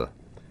太子，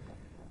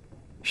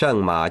上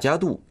马家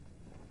渡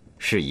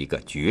是一个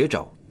绝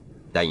招，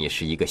但也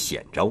是一个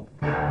险招。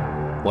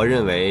我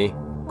认为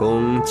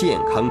攻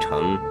建康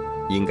城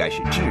应该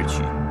是智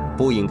取，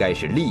不应该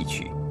是力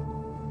取。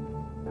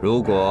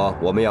如果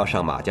我们要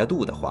上马家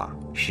渡的话，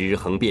尸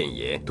横遍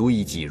野，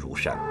堆积如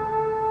山；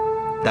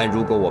但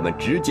如果我们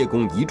直接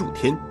攻一柱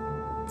天，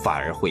反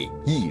而会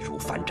易如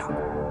反掌。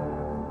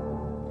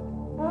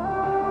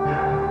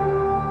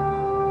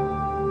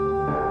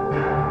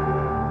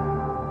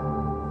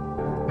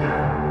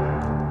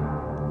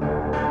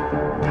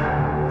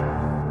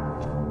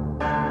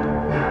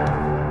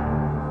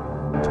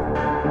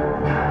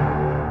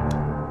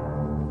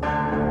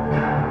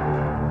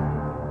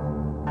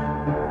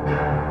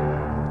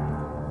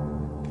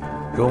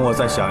容我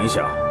再想一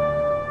想，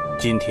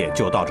今天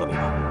就到这里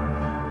吧。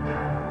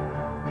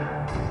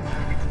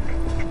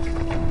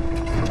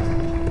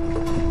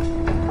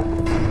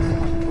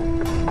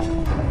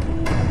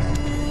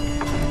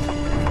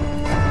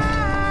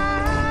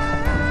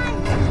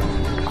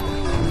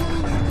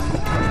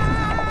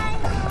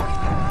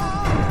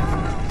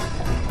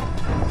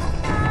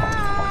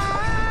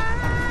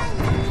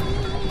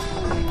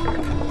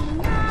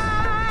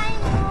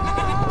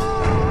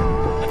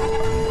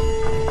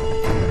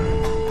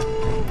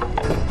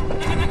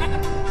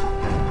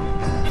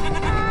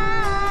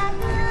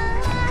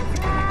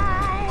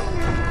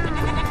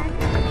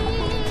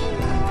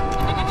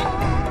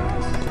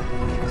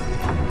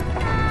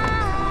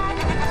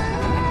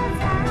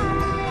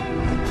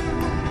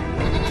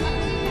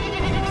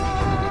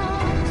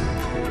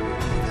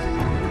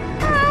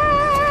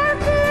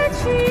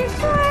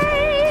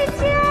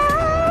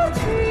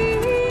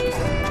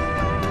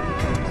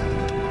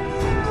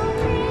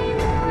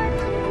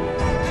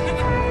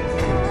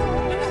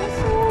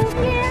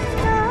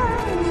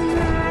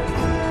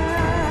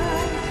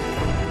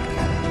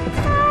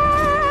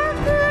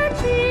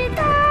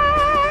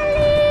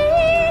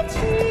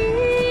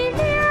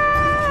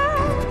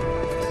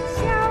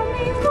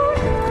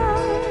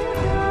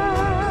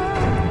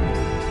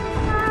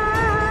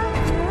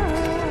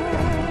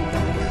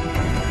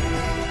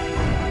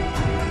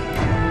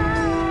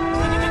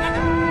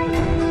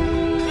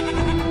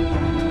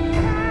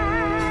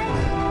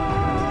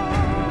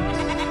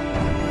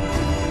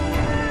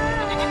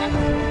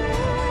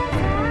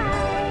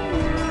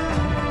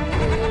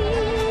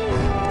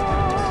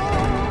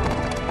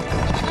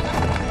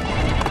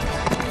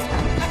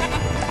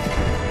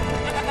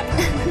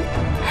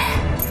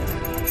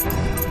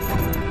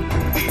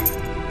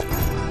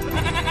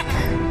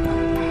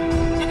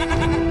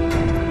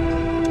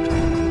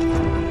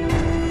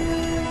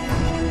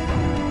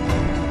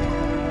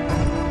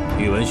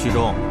徐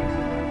忠，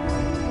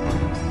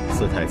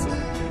四太子，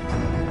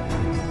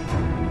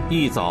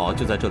一早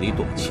就在这里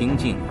躲清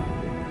静，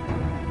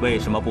为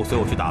什么不随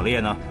我去打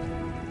猎呢？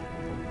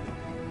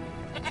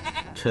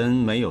臣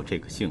没有这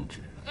个兴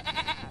致。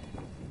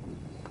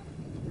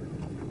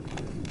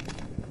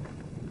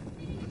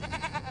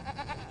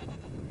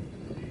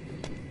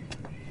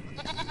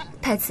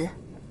太子，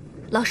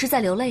老师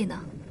在流泪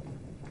呢。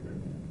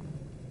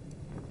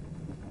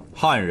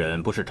汉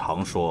人不是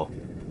常说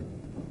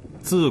“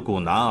自古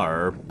男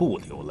儿不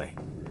流泪，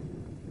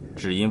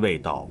只因未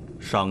到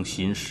伤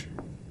心时”。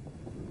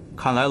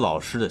看来老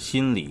师的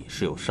心里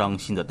是有伤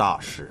心的大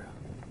事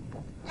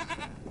啊。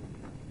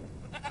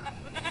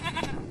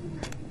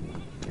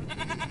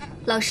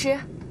老师，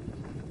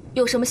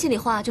有什么心里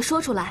话就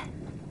说出来，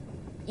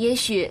也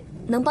许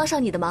能帮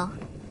上你的忙。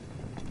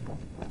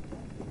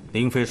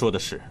林妃说的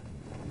是，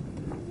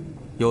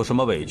有什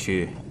么委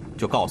屈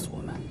就告诉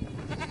我们。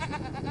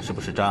是不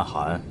是詹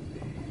寒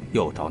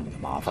又找你的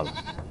麻烦了？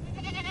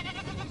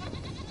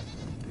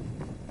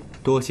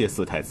多谢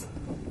四太子，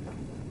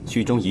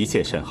曲中一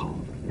切甚好，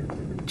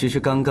只是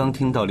刚刚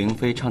听到灵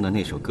妃唱的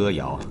那首歌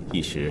谣，一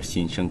时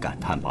心生感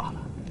叹罢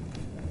了。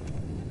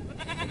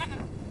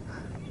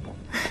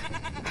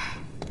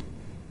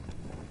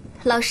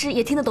老师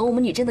也听得懂我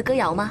们女真的歌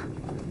谣吗？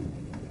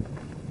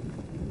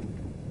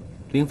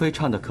灵妃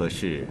唱的可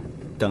是《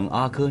等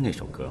阿哥》那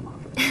首歌吗？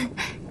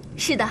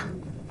是的。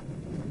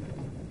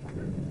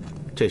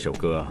这首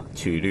歌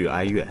曲律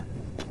哀怨，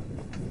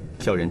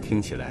叫人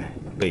听起来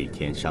倍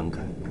添伤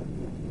感。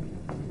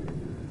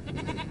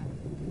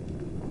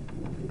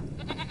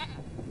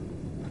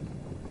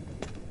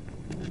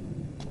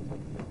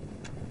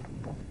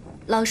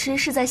老师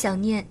是在想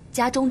念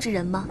家中之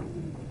人吗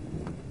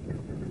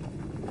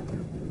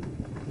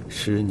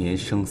？10年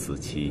生死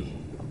期，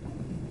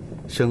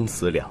生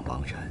死两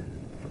茫然。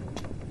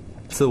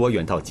自我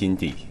远到金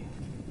地，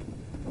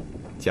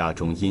家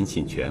中音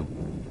信全无，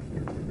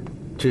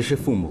只是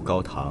父母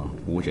高堂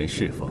无人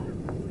侍奉，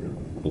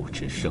不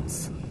知生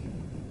死。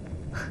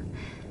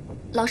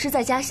老师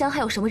在家乡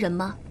还有什么人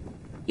吗？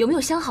有没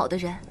有相好的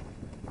人？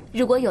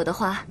如果有的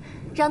话，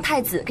让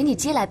太子给你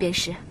接来便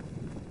是。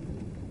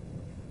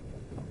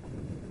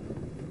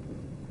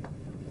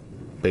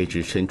卑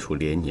职身处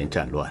连年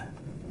战乱，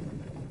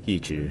一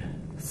直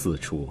四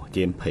处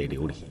颠沛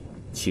流离，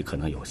岂可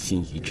能有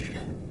心仪之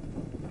人？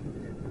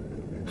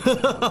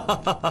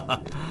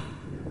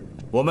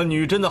我们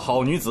女真的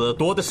好女子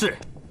多的是，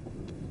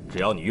只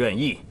要你愿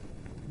意，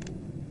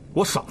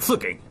我赏赐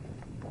给你。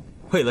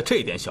为了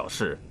这点小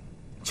事，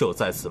就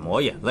在此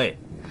抹眼泪，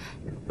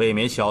未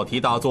免小题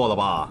大做了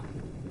吧？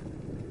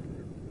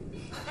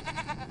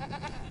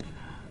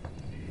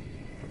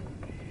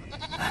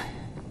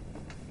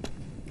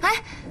哎，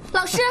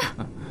老师，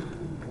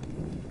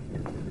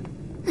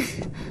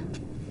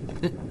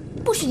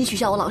不许你取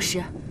笑我老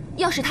师。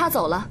要是他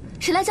走了，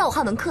谁来教我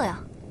汉文课呀？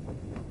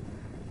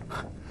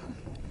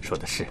说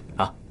的是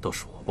啊，都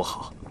是我不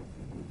好。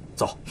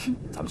走，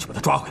咱们去把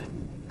他抓回来。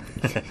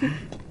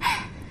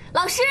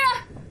老师，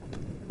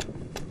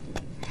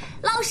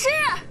老师，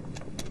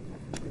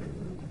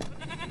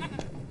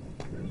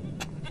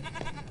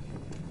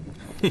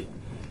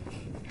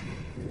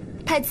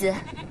太子，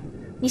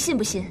你信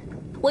不信？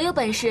我有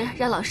本事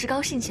让老师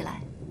高兴起来。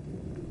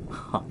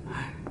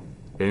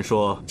人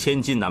说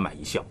千金难买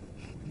一笑，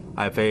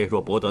爱妃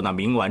若博得那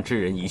冥顽之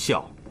人一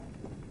笑，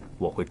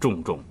我会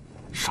重重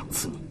赏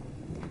赐你。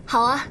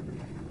好啊，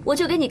我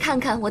就给你看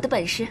看我的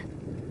本事。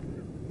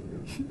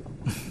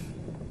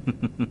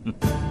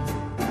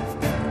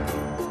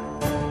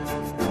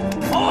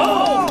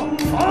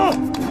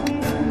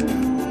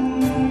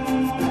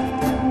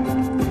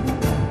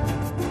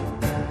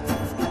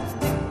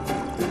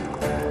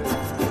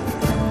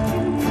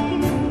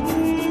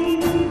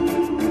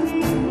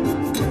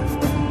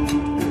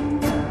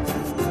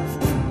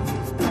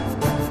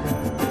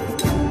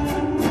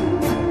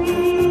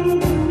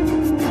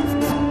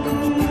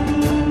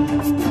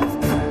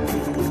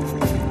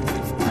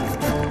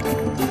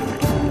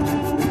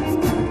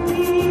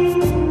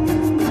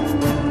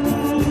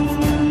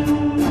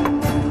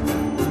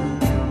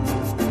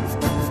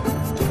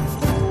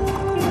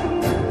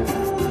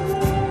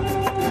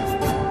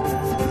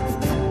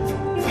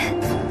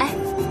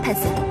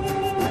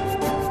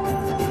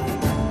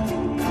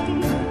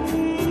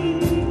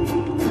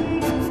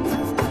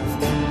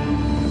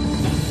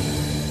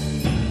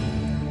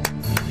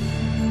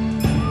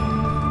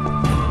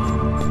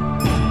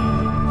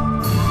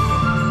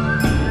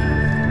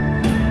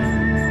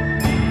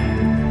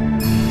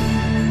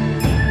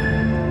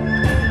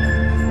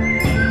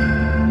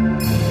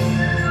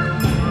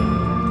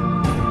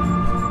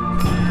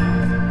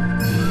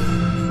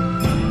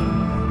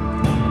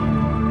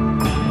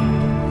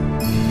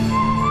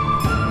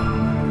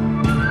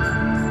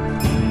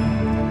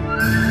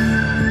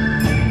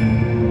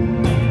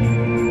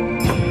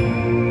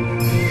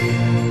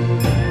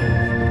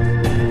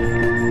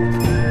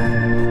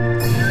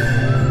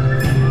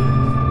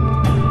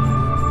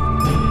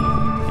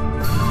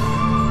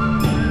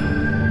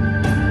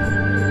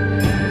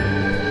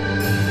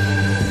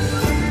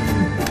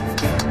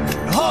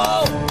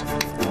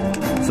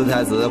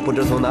子不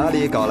知从哪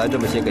里搞来这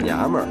么些个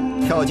娘们儿，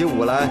跳起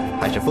舞来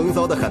还是风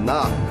骚的很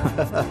呐。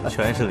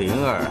全是灵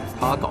儿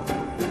她搞的，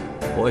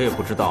我也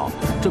不知道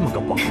这么个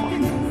宝啊。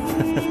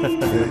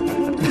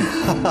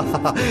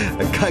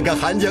看看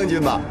韩将军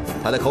吧，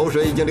他的口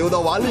水已经流到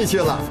碗里去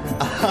了。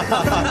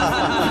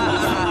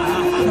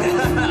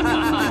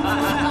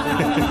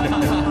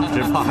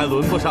只怕还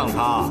轮不上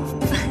他。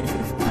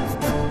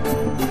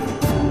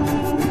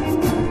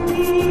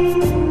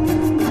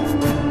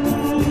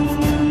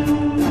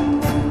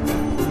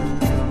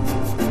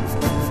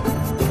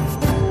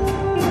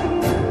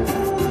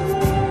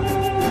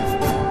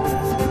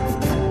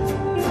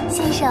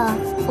先生，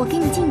我给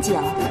你敬酒，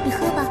你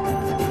喝吧。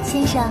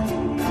先生，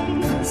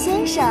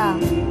先生，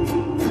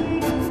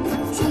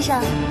先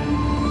生，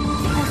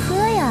快喝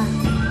呀！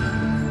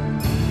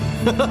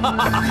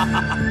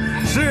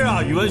是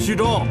啊，宇文虚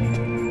中，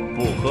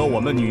不喝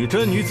我们女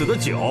真女子的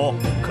酒，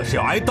可是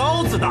要挨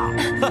刀子的。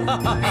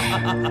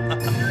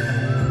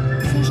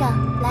先生，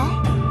来。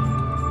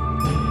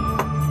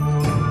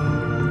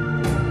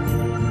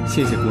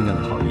谢谢姑娘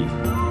的好意。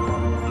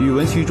宇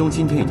文虚中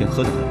今天已经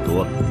喝得很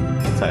多了，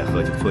再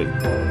喝就醉了。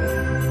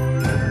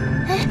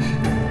哎，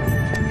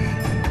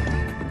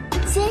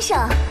先生，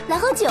来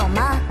喝酒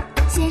嘛。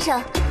先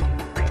生，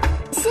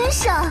先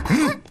生。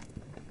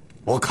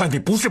我看你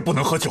不是不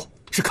能喝酒，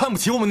是看不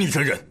起我们女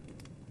真人。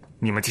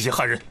你们这些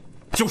汉人，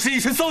就是一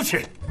身骚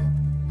气，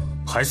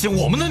还嫌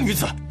我们的女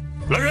子。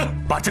来人，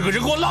把这个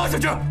人给我拉下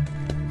去！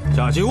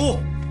夏金乌，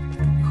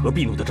何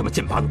必弄得这么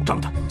剑拔弩张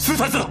的？徐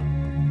太子，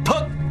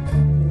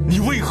你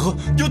为何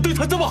要对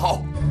他这么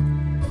好？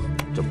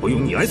这不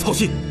用你来操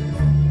心。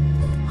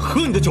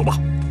喝你的酒吧。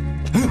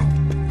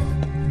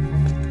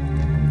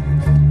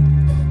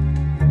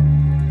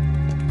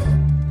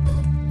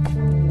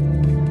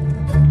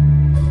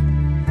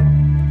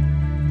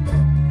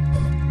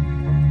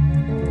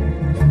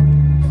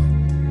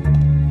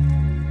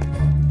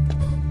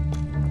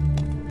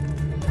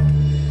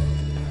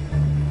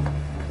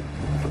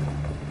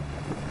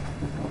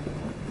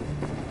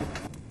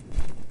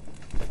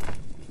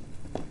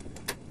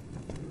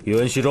宇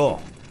文虚中，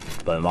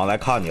本王来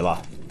看你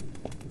了。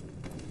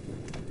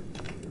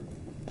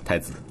太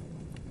子，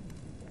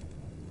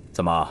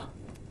怎么，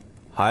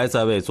还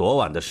在为昨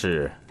晚的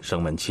事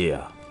生闷气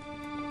啊？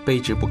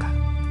卑职不敢。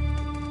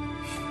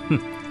哼，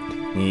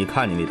你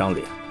看你那张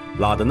脸，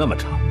拉得那么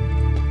长，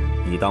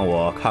你当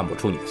我看不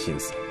出你的心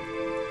思？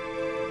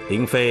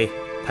灵妃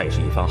她也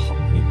是一番好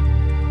意，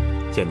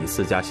见你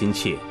思家心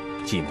切，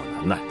寂寞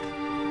难耐，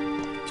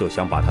就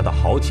想把她的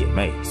好姐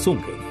妹送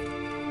给你。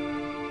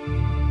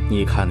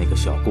你看那个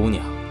小姑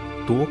娘，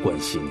多关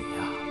心你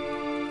呀！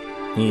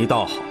你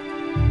倒好，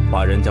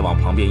把人家往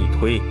旁边一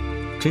推，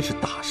真是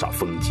大煞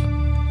风景。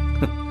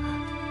哼！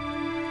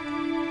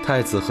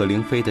太子和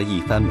灵妃的一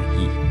番美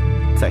意，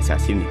在下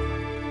心领了，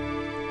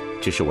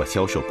只是我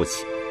消受不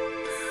起。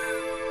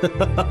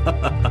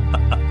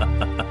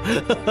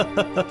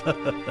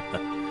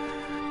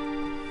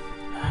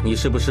你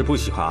是不是不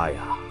喜欢阿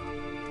雅？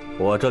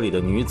我这里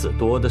的女子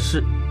多的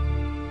是，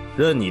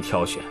任你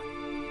挑选。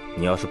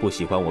你要是不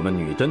喜欢我们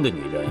女真的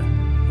女人，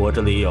我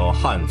这里有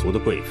汉族的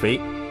贵妃，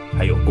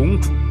还有公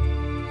主，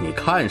你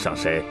看上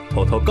谁，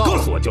偷偷告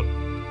诉我就。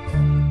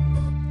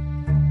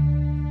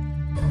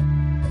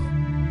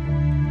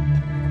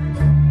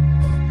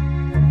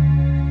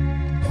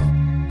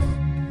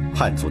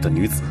汉族的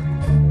女子，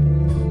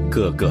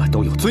个个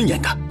都有尊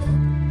严的，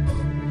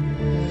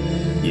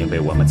因为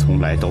我们从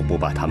来都不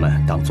把她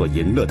们当作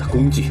淫乐的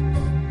工具。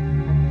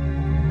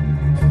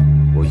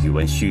我宇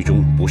文虚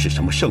中不是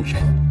什么圣人。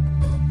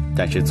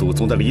但是祖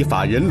宗的礼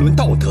法、人伦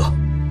道德，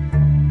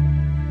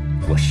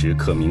我时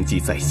刻铭记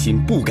在心，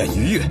不敢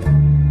逾越。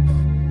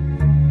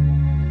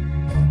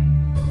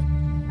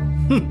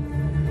哼，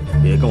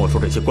别跟我说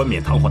这些冠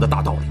冕堂皇的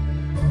大道理。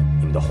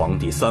你们的皇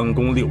帝3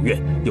宫6院，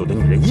有的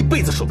女人一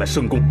辈子守在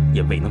深宫，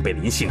也未能被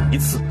临幸一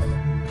次，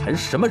谈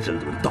什么人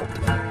伦道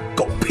德？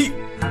狗屁！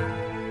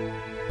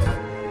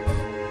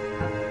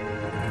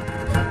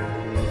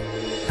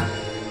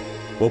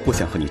我不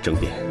想和你争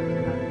辩。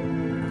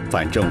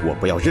反正我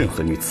不要任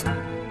何女子，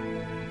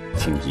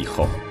请你以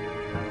后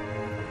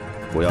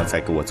不要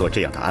再给我做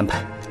这样的安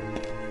排。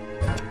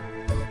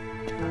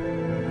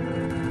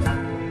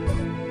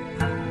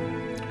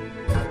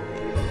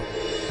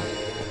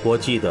我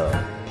记得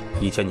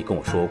以前你跟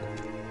我说过，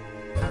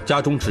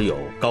家中只有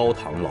高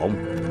堂老母，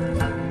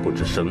不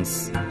知生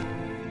死。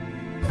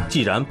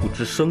既然不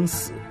知生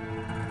死，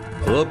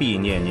何必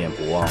念念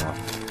不忘啊？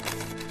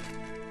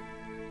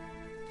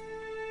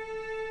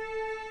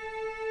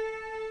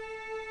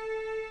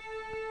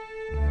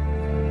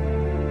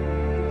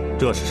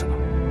这是什么？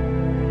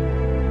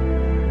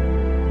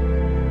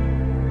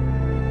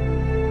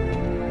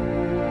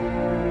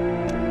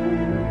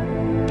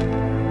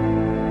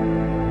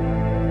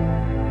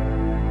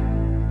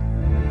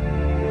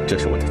这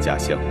是我的家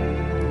乡。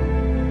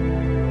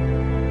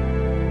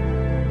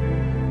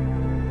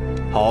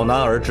好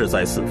男儿志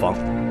在四方，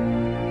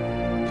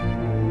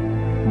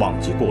忘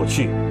记过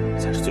去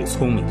才是最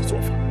聪明的做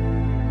法。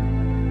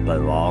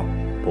本王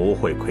不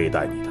会亏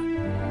待你的。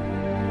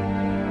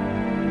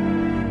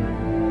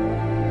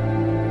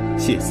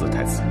谢四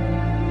太子。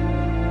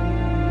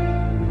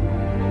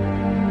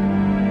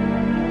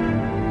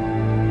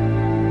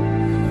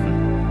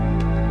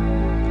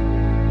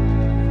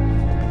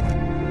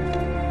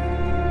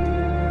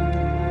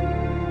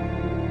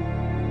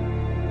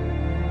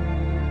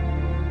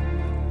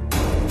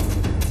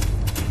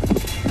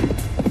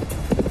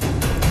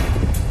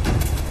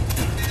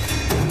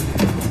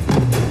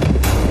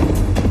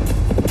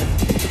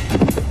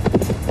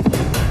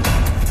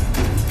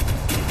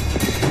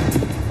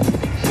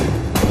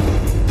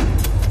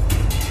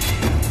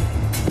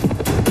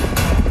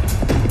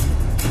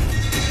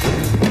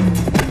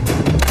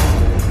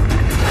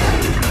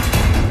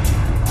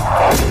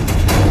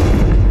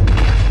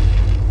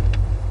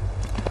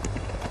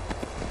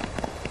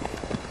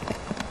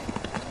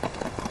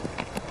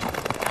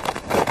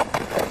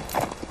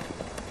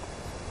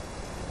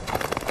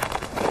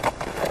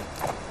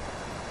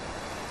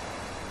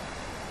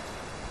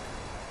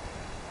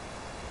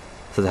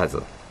四太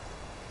子，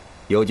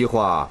有句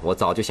话我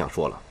早就想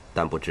说了，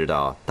但不知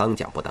道当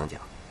讲不当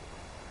讲。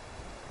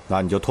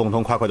那你就痛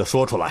痛快快地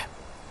说出来。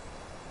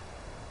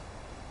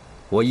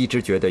我一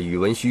直觉得宇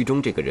文虚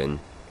中这个人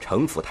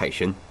城府太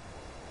深。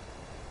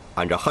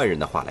按照汉人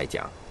的话来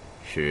讲，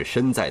是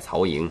身在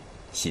曹营，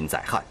心在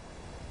汉。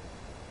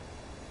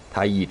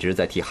他一直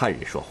在替汉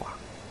人说话，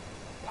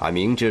他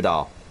明知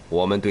道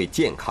我们对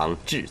健康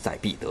志在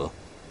必得，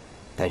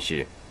但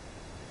是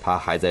他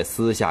还在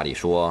私下里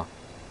说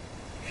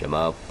什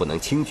么不能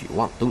轻举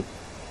妄动，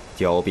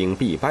骄兵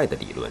必败的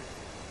理论。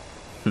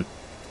哼，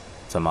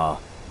怎么？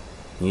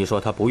你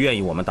说他不愿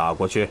意我们打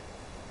过去？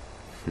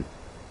哼，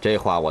这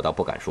话我倒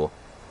不敢说，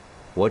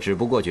我只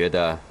不过觉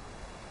得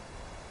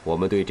我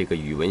们对这个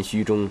宇文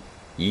虚中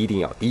一定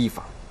要提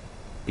防，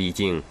毕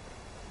竟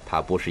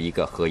他不是一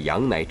个喝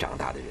羊奶长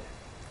大的人，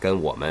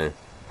跟我们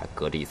还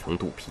隔着一层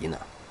肚皮呢。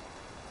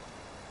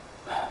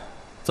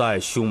再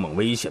凶猛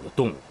危险的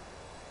动物，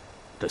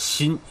这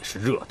心也是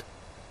热的。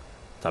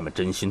咱们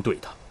真心对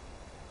他，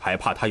还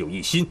怕他有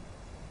异心？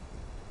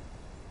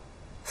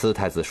四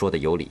太子说的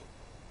有理，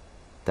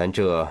但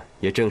这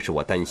也正是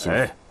我担心的。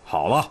哎，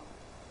好了，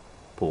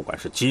不管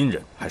是金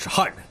人还是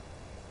汉人，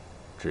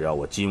只要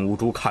我金兀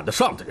术看得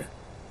上的人，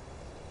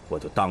我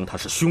就当他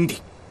是兄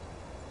弟。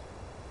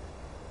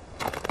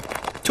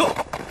撤！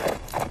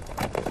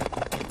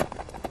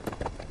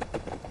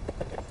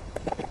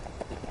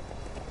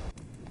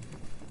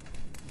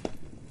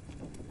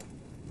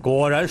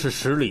果然是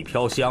十里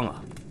飘香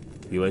啊！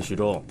宇文虚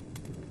中，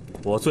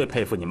我最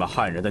佩服你们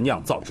汉人的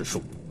酿造之术，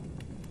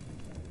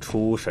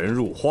出神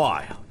入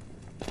化呀！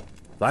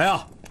来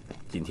呀，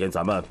今天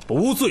咱们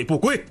不醉不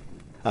归。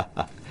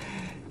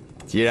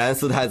既然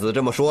四太子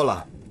这么说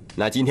了，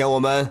那今天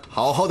我们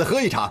好好的喝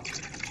一场。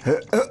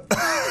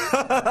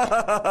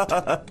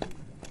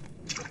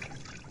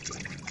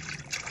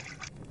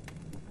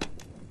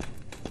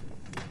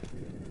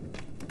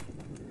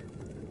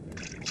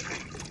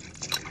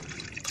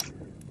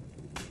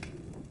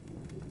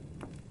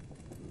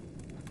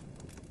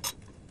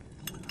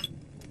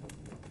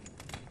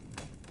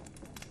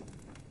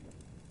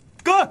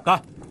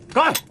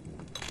干！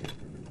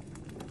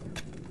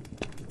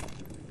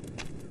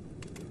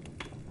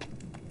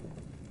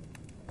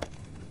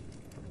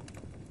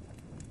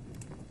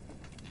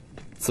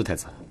四太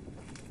子，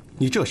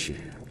你这是？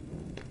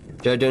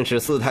这正是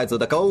四太子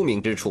的高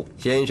明之处，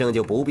先生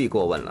就不必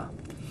过问了。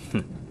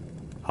哼，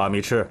哈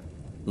密赤，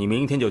你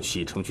明天就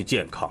启程去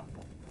健康，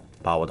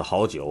把我的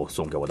好酒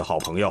送给我的好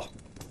朋友。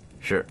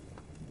是。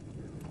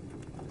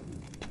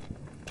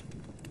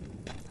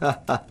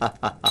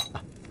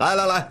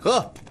来，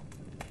喝！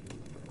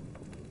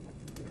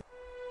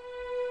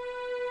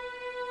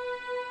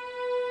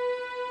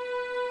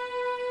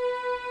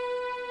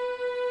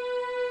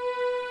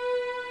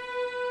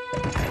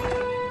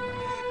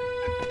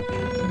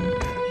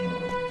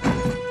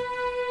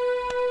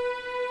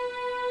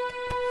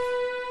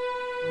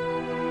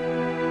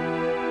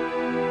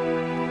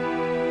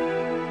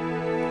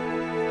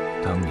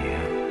当年，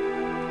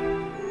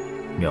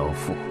苗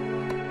父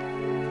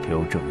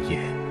刘正业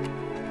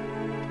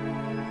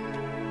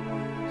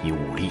以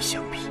武力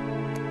相逼，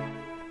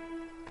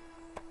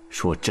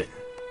说朕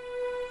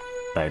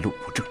来路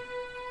不正，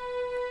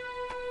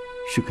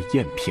是个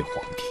赝品皇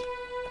帝。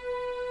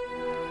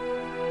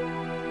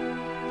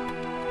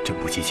朕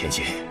不计前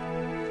嫌，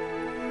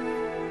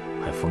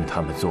还封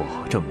他们做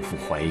正副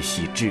淮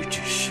西制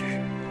之使。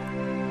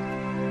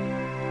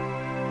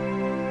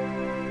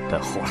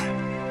但后来，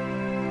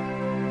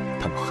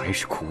他们还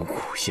是苦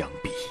苦相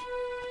逼，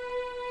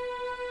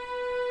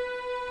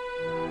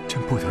朕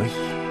不得已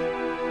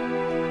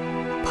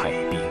派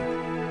兵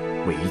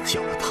围剿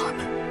了他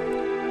们，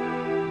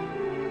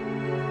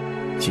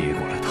结果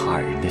了他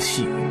人的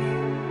性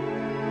命。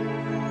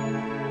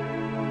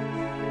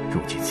如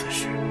今此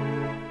事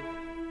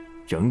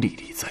仍历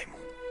历在目，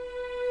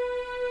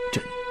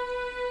朕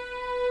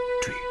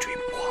惴惴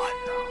不安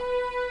呐。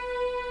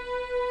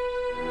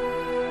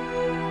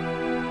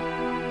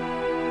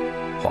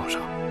皇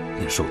上，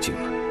您受惊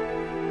了。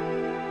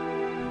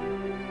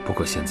不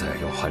过现在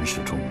有韩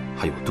世忠，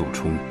还有杜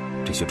冲，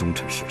这些忠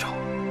臣世朝，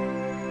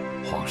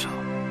皇上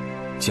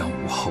将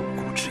无后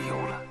顾之忧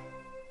了。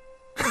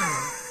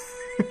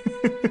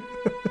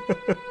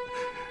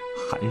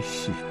韩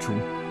世忠，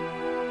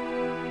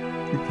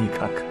你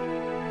看看，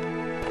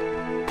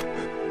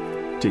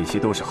这些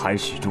都是韩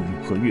世忠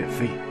和岳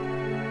飞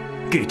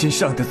给朕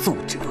上的奏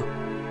折。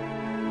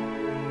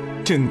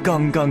朕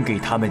刚刚给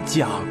他们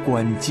加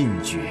官进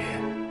爵，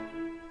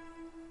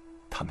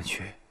他们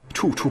却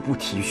处处不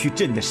体恤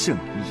朕的圣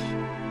意，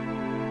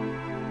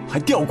还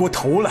掉过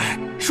头来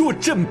说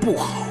朕不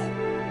好。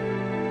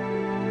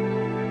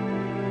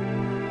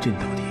朕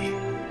到底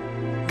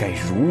该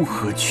如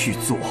何去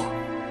做，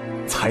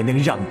才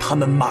能让他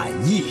们满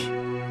意？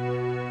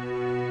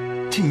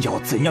朕要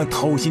怎样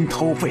掏心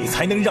掏肺，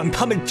才能让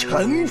他们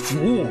臣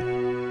服？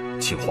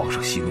请皇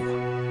上息怒。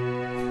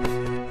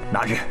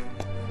那日，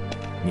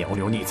苗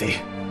柳逆贼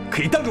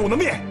可以当着我的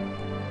面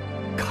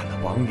砍了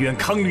王渊、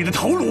康女的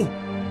头颅，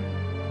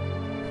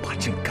把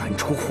朕赶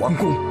出皇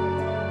宫。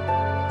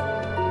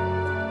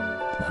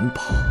难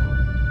保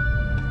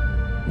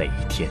那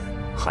一天，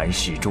韩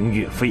世忠、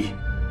岳飞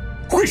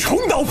会重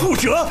蹈覆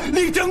辙，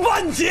令朕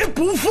万劫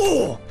不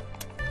复。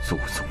祖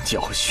宗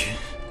教训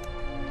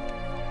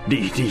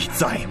历历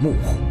在目，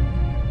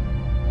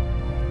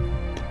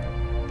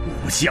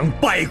吾将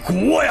败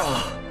国呀！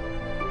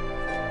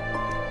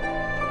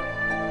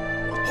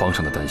皇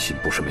上的担心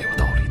不是没有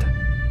道理的，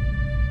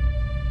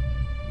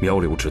苗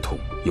刘之痛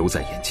犹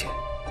在眼前。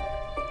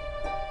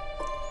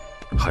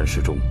韩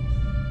世忠、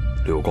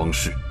刘光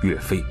世、岳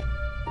飞，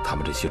他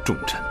们这些重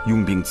臣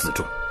拥兵自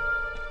重，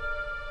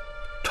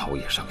朝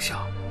野上下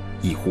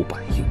一呼百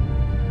应，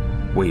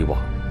威望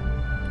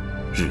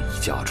日益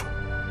加重。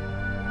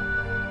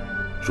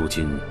如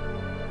今，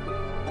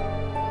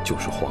就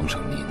是皇上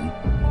您，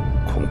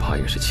恐怕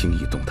也是轻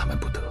易动他们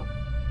不得。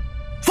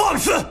放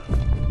肆！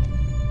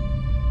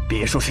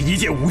别说是一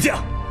介武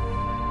将，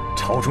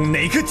朝中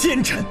哪个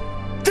奸臣，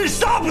朕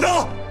杀不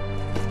得。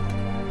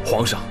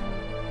皇上，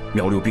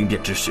苗刘兵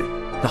变之时，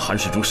那韩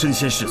世忠身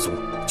先士卒，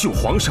救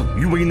皇上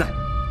于危难。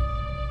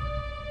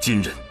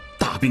今日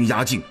大兵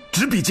压境，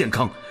直逼建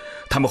康，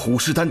他们虎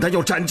视眈眈，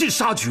要斩尽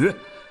杀绝。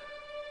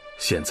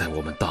现在我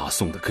们大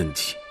宋的根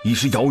基已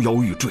是摇摇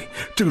欲坠，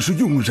正是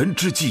用人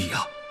之际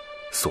呀。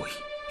所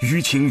以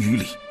于情于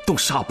理都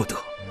杀不得。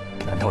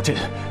难道朕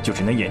就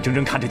只能眼睁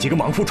睁看着几个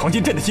莽夫闯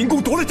进朕的行宫，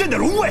夺了朕的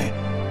龙位，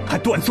还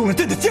断送了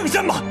朕的江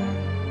山吗？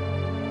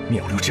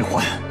苗刘之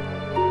患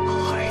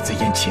还在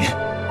眼前，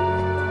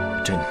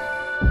朕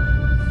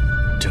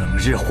整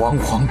日惶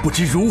惶，不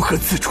知如何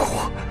自处。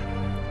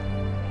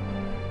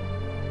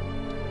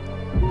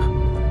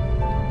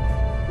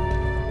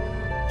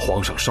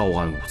皇上稍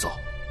安勿躁，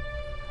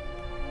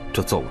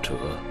这奏折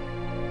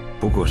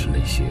不过是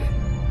那些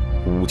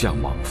武将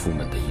莽夫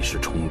们的一时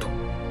冲动，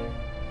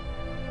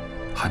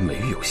还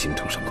没有形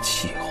成什么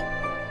气候，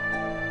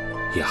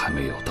也还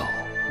没有到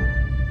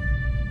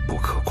不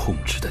可控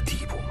制的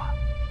地步嘛。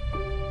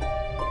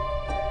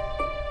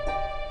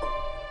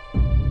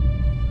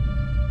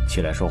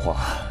起来说话。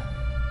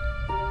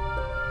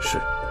是。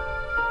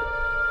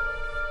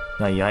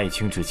那以爱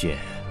卿之见，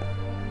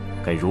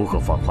该如何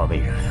放话为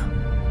人啊？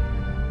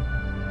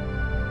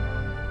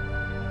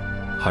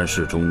韩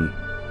世忠、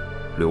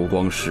刘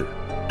光世、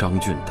张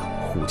俊等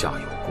护驾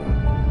有功，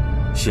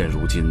现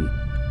如今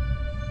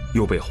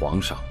又被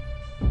皇上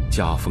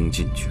加封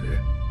进爵，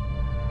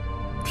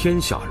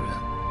天下人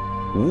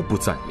无不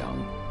赞扬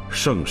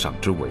圣上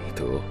之伟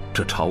德。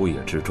这朝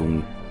野之中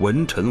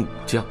文臣武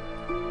将，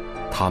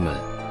他们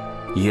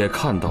也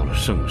看到了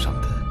圣上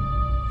的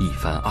一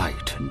番爱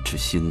臣之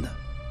心呢，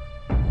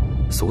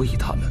所以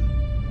他们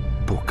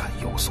不敢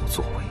有所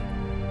作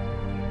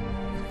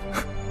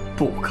为。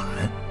不敢？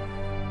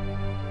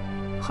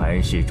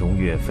韩世忠、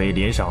岳飞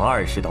连上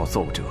20道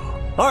奏折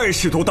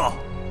，20多道，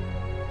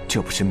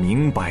这不是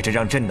明摆着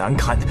让朕难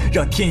堪，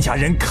让天下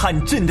人看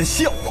朕的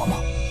笑话吗？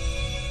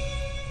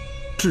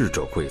智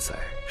者贵在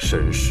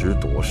审时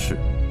度势。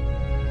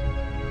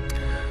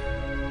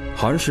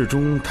韩世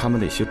忠他们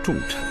那些重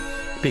臣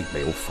并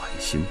没有反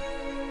心，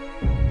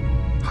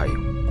还有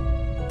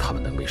他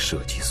们能为社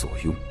稷所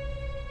用，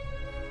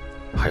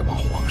还望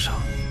皇上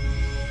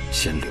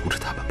先留着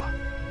他们吧。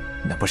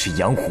那不是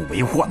养虎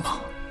为患吗？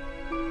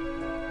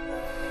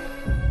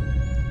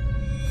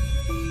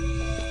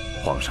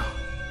皇上，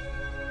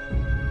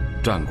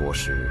战国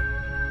时，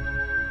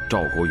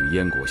赵国与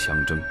燕国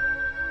相争，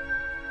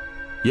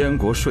燕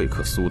国说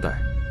客苏代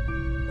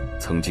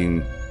曾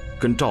经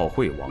跟赵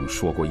惠王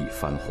说过一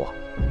番话，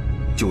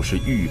就是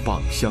鹬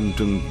蚌相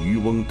争，渔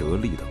翁得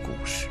利的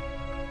故事。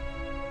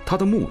他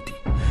的目的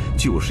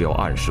就是要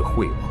暗示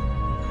惠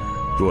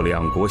王，若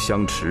两国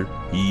相持，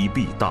以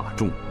避大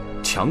众，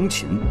强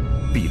秦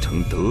必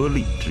成得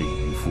利之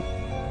渔夫。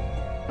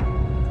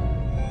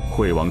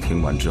惠王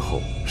听完之后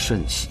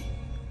甚喜，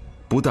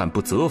不但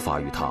不责罚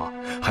于他，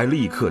还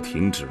立刻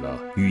停止了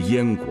与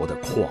燕国的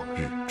旷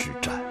日之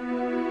战。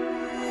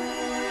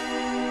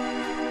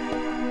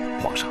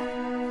皇上，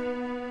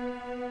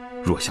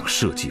若想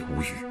社稷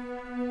无虞，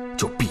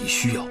就必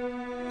须要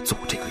做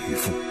这个渔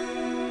夫。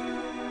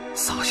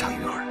撒下鱼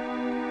饵，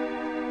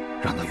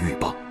让那鹬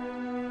蚌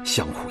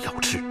相互咬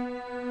吃。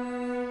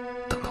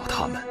等到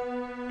他们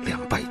两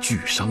败俱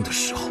伤的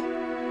时候，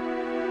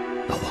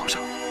老皇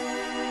上，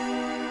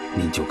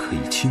您就可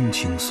以轻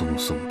轻松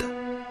松地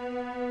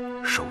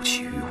收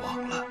起渔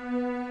网了。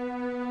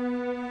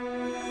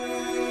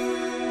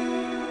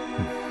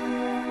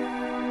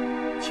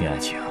秦爱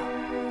卿，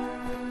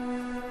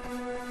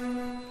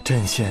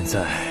朕现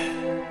在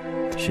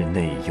是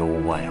内忧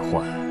外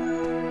患，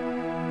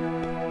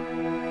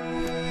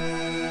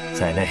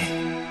在内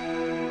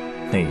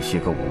那些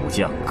个武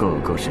将个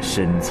个是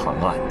深藏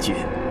暗箭，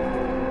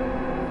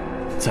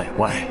在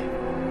外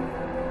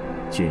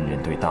军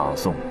人对大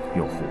宋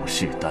又虎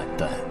视眈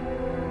眈。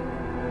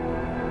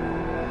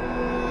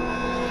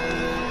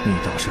你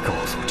倒是告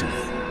诉朕，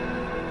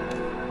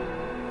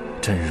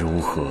朕如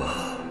何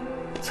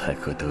才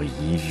可得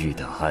一日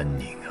的安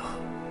宁啊？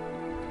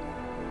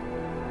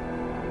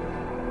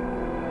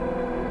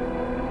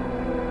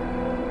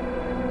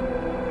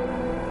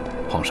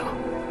皇上，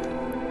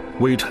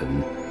微臣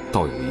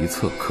倒有一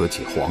策可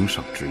解皇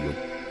上之忧。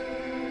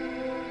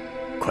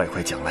快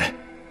快讲来。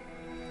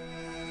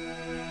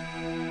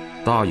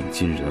答应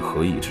金人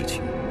和议之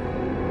情，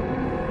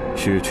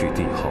削去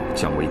帝号，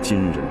降为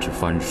金人之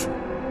藩属，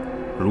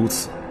如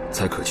此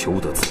才可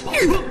求得自保。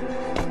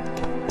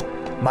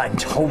满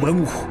朝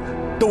文武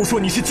都说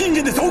你是金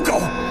人的走狗，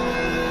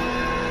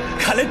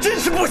看来真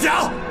是不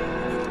假。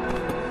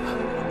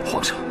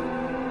皇上，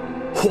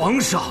皇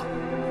上，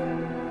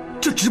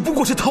这只不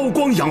过是韬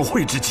光养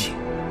晦之计。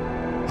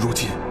如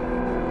今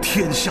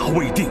天下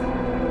未定，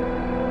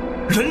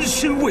人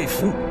心未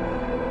服，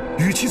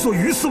与其做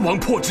鱼死网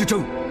破之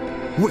争，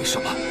为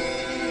什么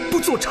不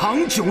做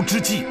长久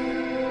之计？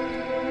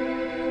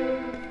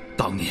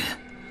当年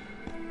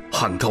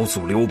汉高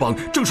祖刘邦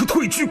正是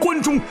退居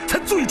关中，才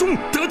最终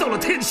得到了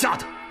天下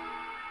的。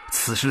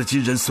此时的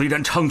金人虽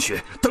然猖獗，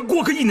等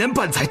过个1年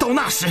半载，到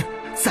那时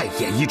再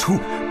演一出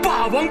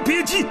霸王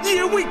别姬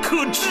也未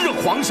可知啊！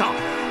皇上，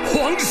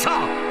皇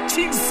上，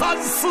请三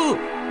思。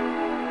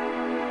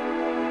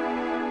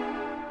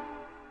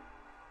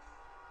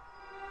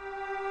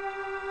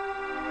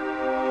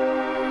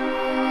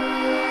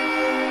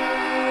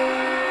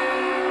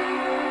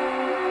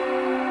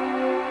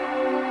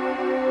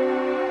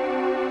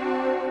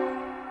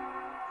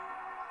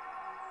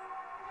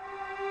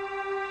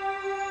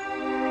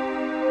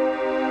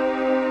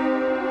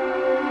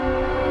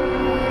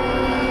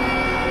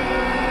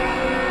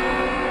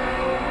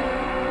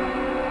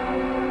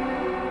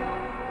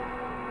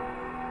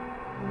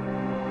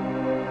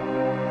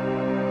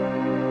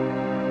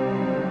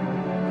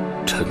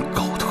臣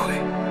告退。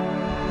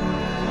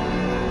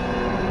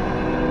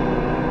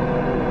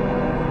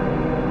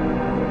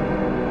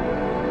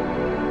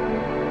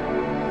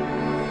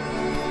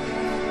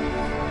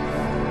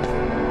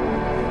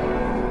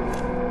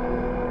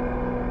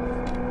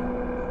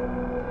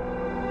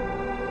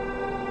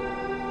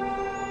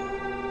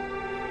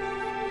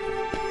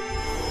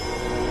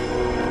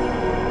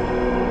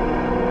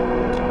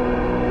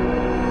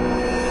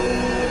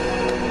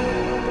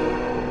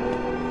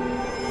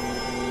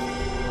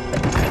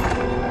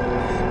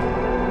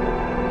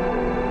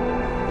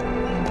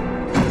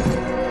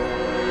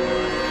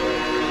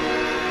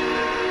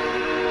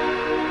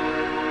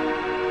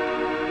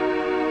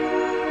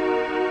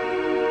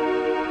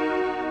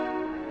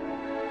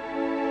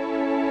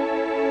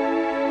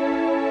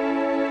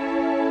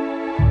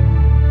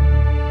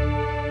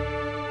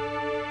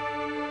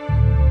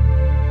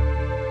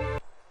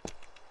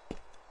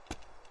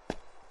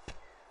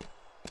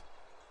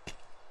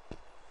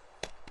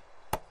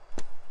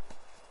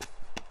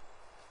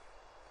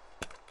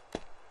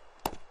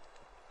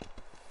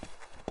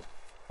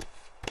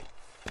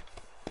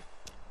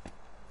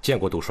见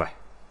过督帅。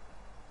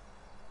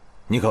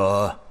你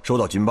可收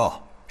到军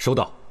报？收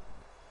到。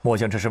末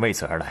将正是为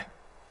此而来。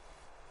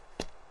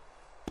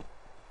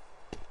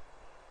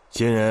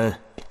先人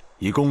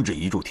已攻至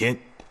一柱天，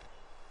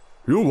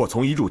如果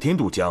从一柱天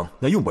渡江，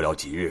那用不了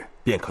几日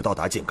便可到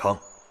达建康。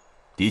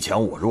敌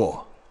强我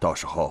弱，到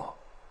时候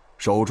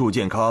守住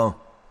建康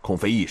恐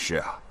非易事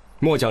啊。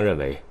末将认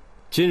为，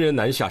金人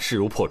南下势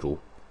如破竹，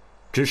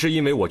只是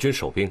因为我军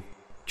守兵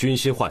军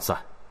心涣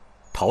散，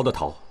逃的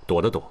逃，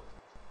躲的躲，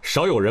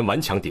少有人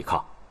顽强抵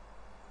抗。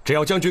只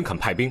要将军肯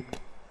派兵，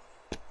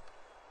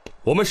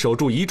我们守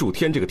住一柱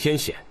天这个天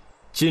险，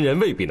金人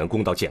未必能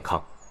攻到建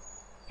康。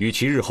与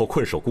其日后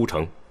困守孤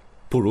城，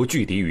不如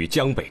拒敌于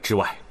江北之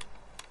外。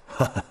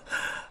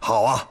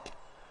好啊，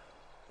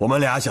我们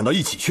俩想到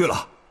一起去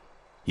了。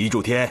一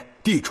柱天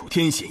地处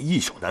天险，易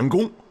守难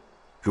攻，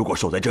如果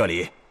守在这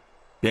里，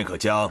便可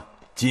将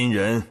金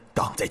人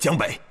挡在江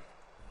北。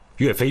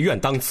岳飞愿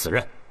当此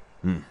任。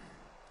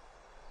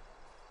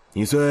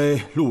你虽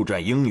陆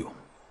战英勇，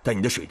但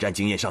你的水战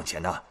经验尚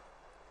浅呐。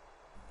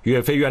岳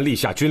飞愿立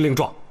下军令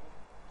状，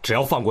只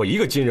要放过一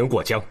个金人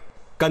过江，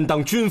甘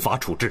当军法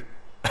处置。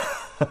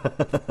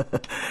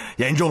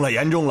严重了，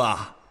严重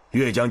了！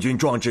岳将军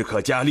壮志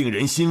可嘉，令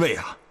人欣慰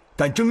啊。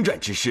但征战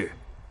之事，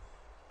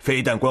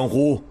非但关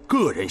乎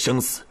个人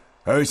生死，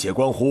而且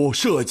关乎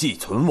社稷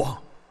存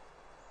亡，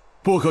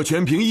不可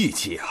全凭义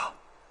气啊！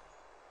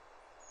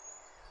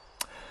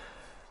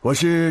我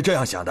是这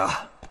样想的，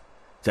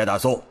在大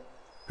宋，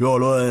若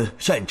论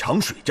擅长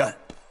水战，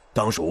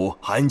当属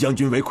韩将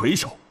军为魁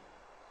首。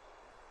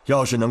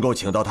要是能够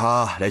请到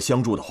他来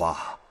相助的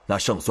话，那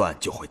胜算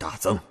就会大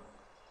增。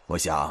我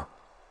想，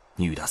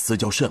你与他私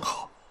交甚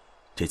好，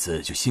这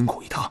次就辛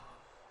苦一趟，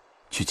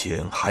去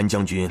请韩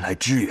将军来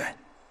支援。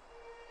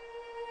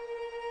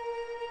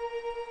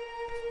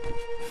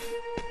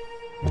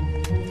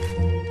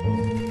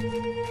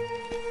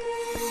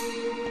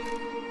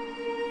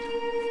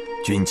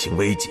军情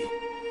危急，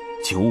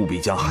请务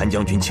必将韩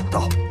将军请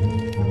到。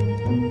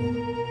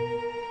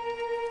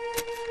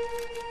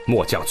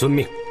末将遵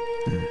命。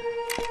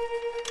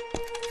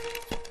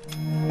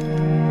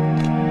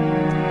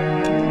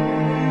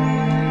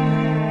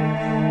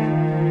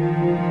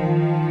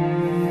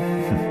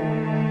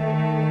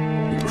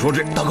你们说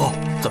这大哥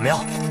怎么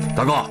样？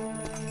大哥，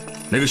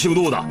那个姓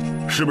杜的，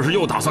是不是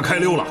又打算开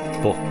溜了？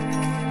不，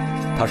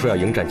他说要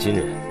迎战金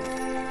人，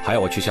还要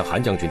我去向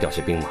韩将军调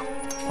些兵马。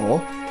哦，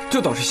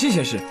这倒是新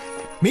鲜事，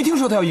没听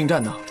说他要应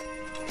战呢。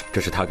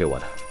这是他给我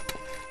的。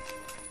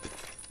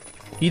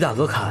依大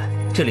哥看，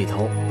这里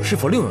头是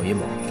否另有阴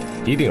谋？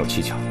一定有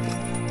蹊跷，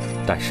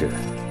但是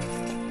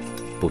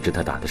不知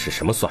他打的是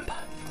什么算盘。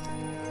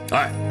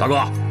哎，大哥，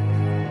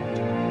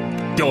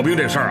调兵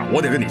这事儿啊，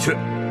我得跟你去，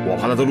我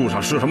怕他在路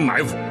上设什么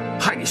埋伏，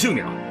害你性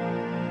命啊。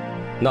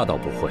那倒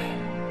不会，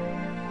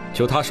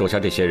就他手下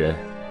这些人，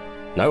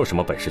哪有什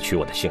么本事取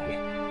我的性命？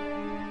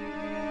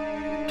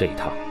这一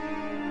趟，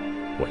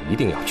我一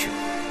定要去。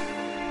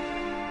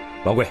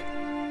王贵，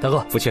大哥，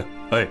福庆，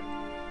哎，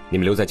你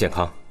们留在健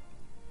康，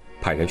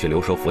派人去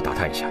留守府打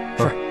探一下。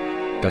是。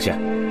张宪、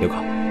刘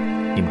考，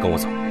你们跟我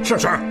走。是。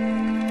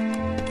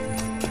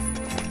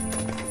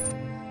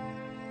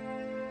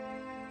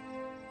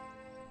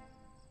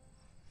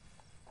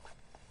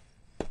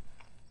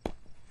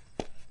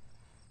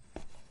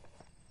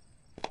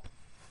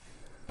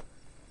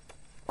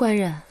官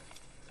人，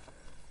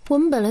我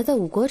们本来在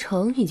五国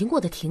城已经过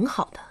得挺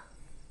好的，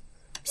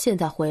现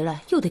在回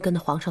来又得跟着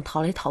皇上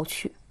逃来逃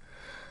去，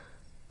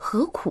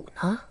何苦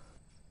呢？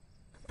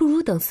不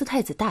如等四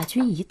太子大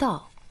军一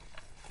到，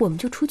我们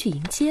就出去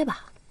迎接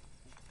吧。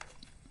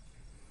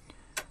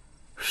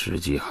时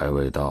机还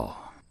未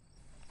到。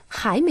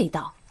还没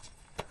到。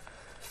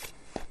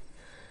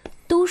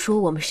都说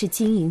我们是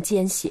经营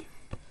奸细，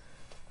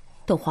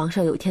等皇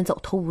上有一天走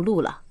投无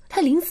路了，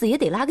他临死也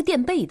得拉个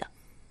垫背的，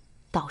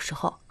到时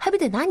候还不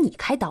得拿你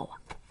开刀啊？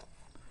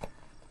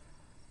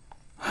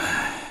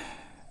唉，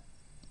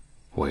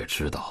我也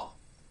知道，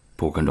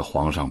不跟着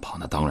皇上跑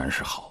那当然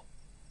是好，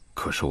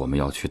可是我们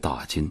要去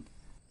大金，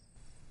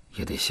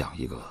也得想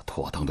一个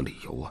妥当的理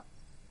由啊。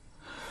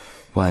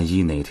万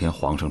一哪天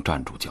皇上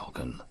站住脚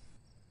跟了，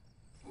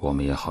我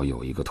们也好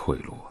有一个退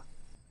路啊。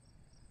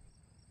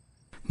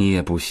你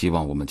也不希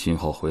望我们今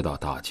后回到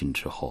大金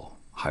之后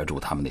还住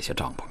他们那些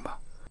帐篷吧？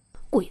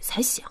鬼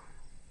才想。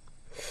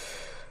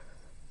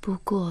不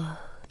过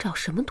找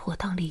什么妥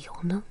当理由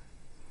呢？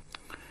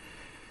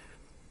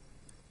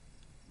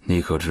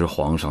你可知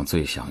皇上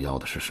最想要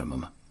的是什么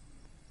吗？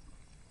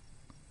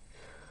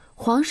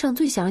皇上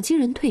最想让金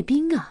人退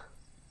兵啊。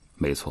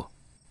没错，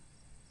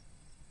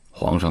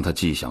皇上他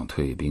既想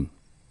退兵，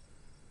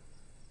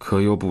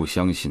可又不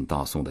相信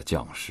大宋的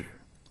将士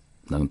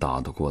能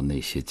打得过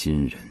那些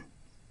金人，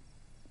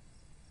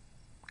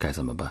该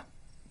怎么办？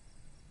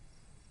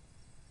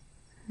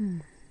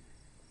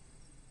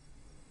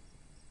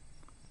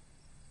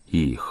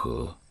议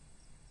和。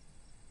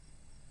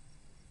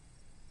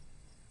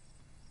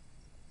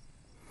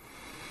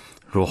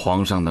若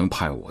皇上能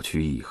派我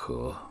去议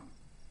和，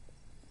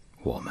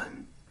我们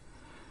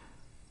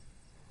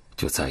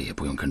就再也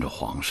不用跟着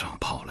皇上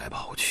跑来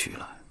跑去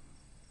了。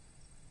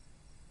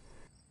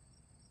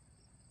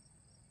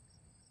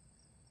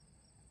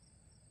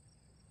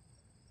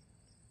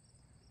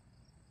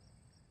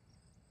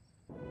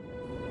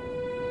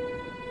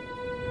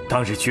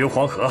当日绝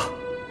黄河，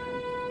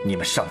你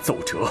们上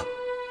奏折，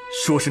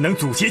说是能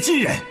阻截金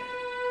人，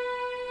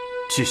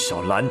至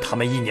少拦他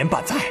们1年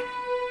半载，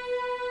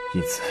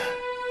因此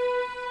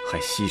还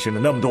牺牲了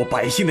那么多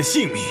百姓的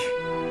性命。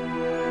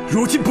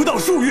如今不到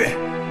数月，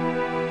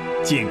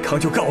健康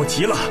就告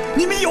急了，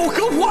你们有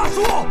何话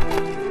说？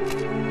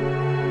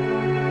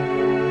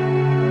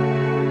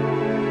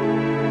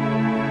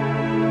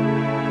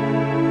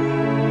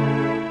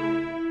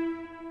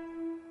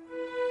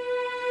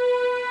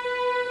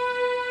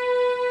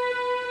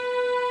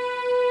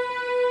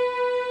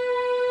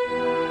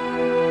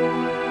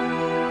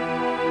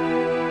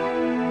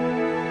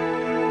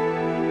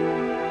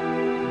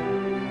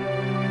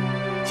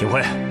秦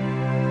桧，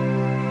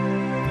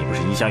你不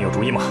是一向有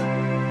主意吗？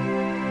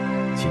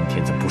今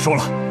天怎么不说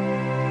了？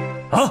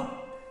啊！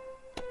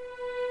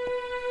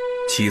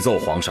启奏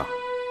皇上，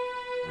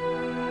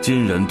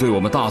金人对我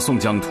们大宋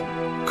疆土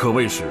可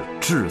谓是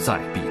志在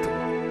必得。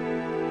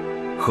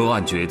河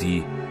岸决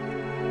堤，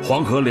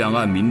黄河两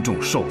岸民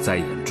众受灾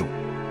严重，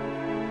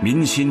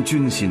民心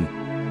军心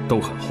都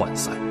很涣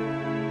散。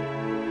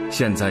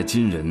现在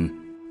金人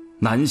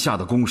南下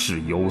的攻势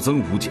有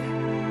增无减，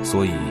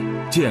所以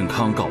健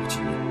康告急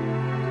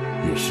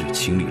也是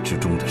情理之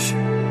中的事。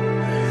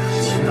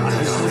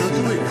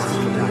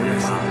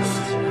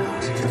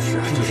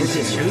这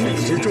是情理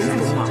之中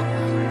的话。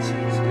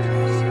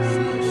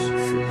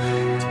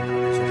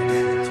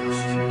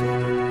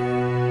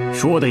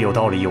说的有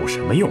道理有什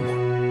么用啊？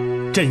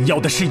朕要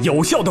的是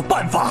有效的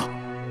办法。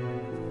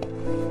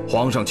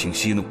皇上请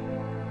息怒。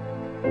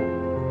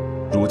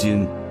如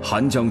今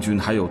韩将军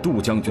还有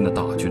杜将军的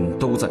大军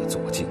都在左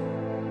近，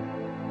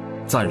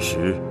暂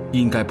时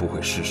应该不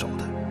会失守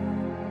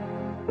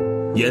的。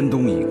严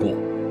冬已过，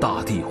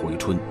大地回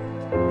春，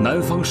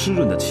南方湿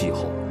润的气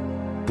候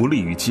不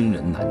利于金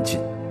人南进。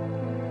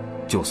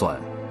就算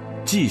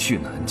继续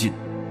南进，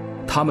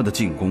他们的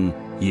进攻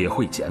也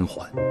会减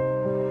缓。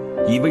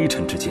以微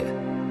臣之见，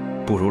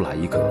不如来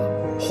一个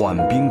缓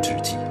兵之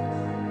计，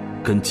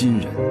跟金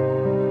人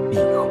议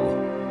和。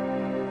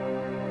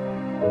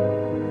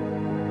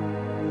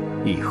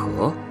议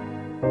和？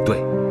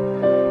对，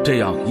这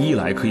样一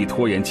来可以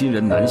拖延金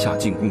人南下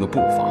进攻的步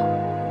伐，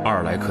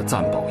二来可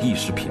暂保一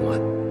时平安。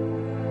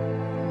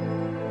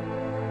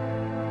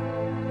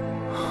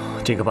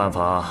这个办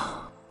法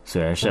虽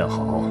然甚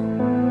好，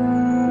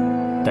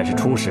但是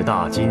出使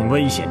大金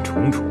危险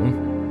重重。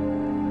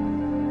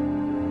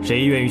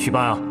谁愿意去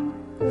办啊？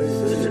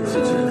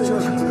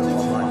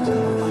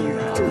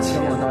这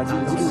前往大金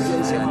一路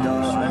艰险的，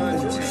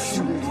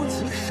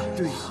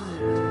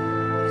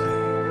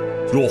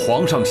若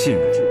皇上信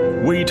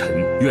任，微臣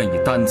愿意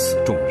担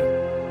此重任。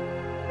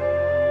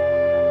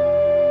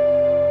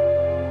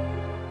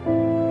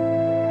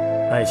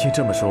爱卿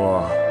这么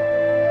说，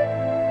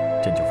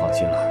朕就放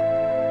心了。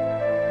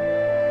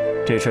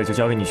这事就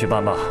交给你去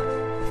办吧。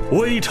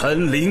微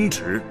臣领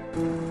旨。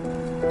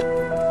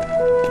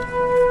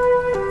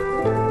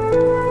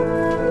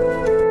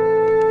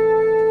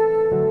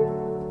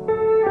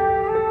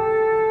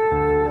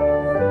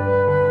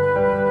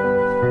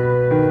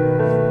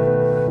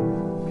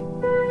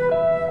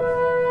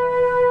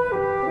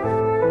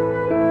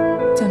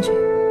将军，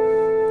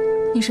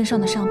你身上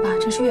的伤疤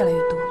真是越来越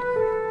多了。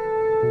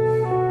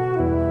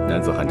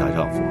男子汉大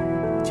丈夫，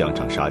疆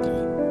场杀敌，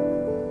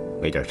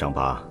没点伤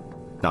疤，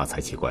那才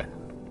奇怪呢。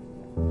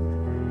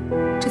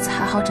这次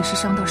还好，只是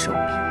伤到手臂。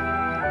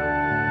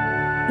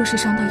若是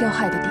伤到要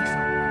害的地方，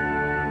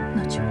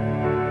那就……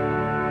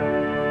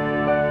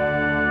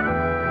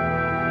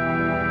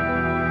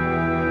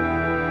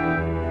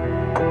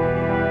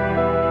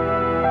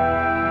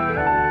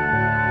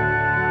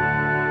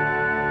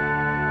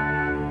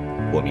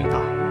我命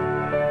大，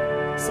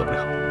死不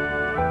了。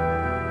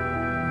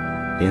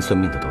连算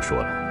命的都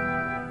说了，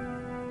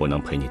我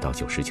能陪你到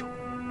99。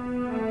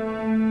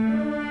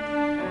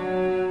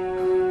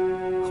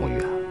红玉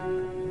啊，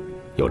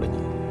有了你，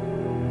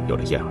有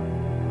了燕儿，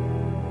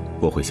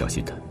我会小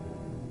心的。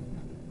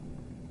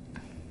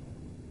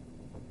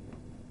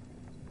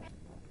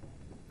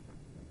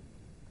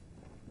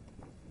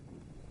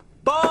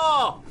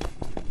报，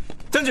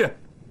将军，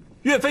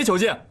岳飞求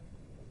见。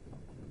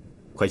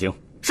快行。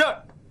是。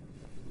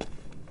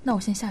那我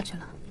先下去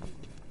了。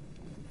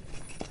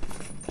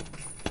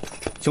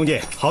兄弟，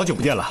好久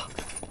不见了，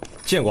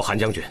见过韩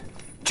将军。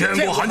见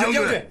过韩将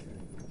军。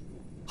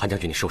韩将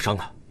军，你受伤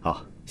了？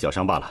啊，小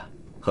伤罢了，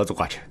何足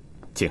挂齿。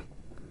请。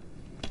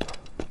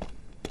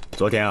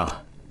昨天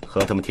啊，和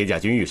他们铁甲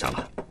军遇上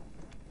了，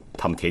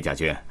他们铁甲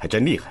军还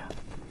真厉害啊。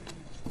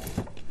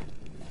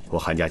我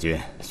韩家军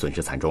损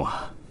失惨重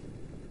啊。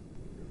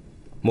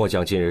末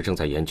将近日正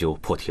在研究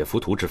破铁浮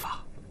屠之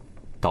法，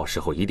到时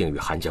候一定与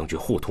韩将军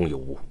互通有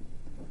无。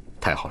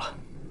太好了。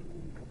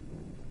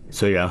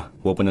虽然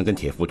我不能跟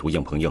铁浮屠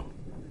硬碰硬，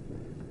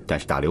但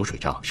是打流水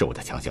仗是我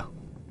的强项。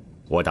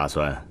我打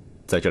算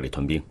在这里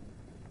屯兵，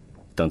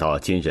等到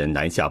金人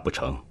南下不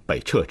成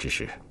北撤之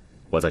时，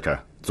我在这儿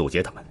阻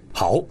截他们。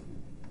好，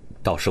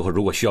到时候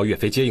如果需要岳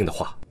飞接应的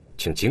话，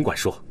请尽管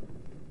说。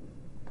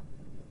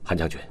韩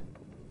将军，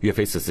岳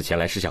飞此次前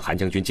来是向韩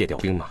将军借调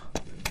兵马。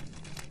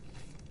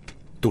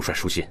杜帅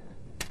书信。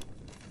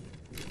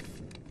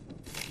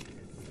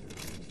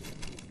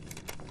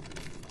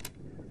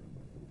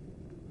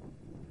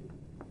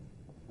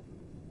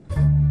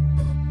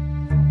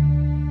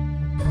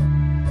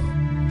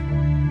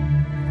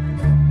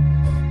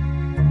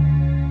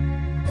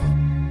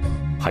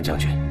韩将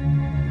军，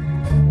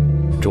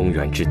中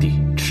原之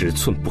地尺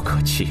寸不可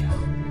欺啊！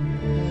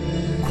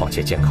况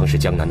且健康是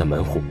江南的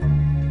门户，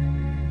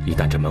一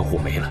旦这门户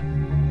没了，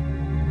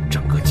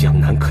整个江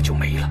南可就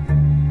没了。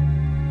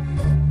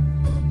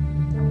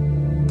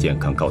健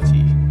康告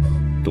急，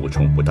杜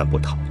冲不但不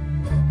逃，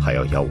还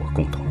要邀我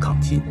共同抗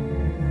金。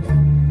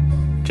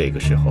这个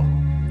时候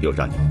又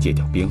让你们借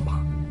调兵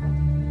马，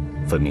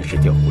分明是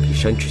调虎离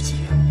山之计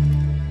啊！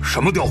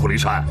什么调虎离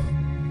山？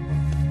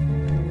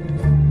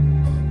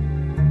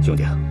兄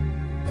弟啊，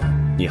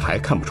你还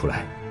看不出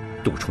来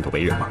杜冲的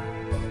为人吗？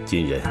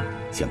金人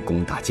想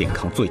攻打健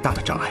康最大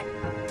的障碍，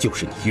就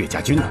是你岳家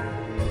军呢。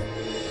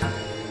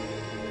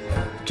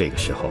这个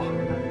时候，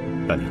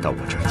让你到我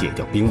这儿借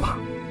调兵马，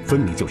分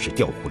明就是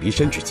调虎离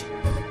山之计。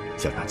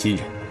想让金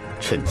人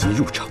趁机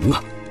入城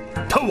啊！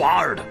他娃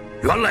儿的，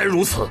原来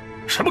如此！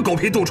什么狗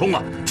屁杜冲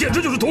啊，简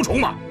直就是毒虫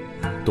嘛！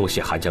多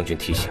谢韩将军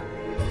提醒，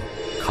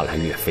看来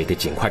岳飞得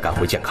尽快赶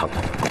回建康了。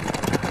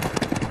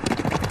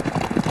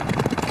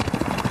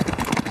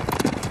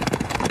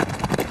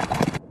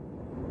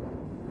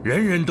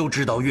人人都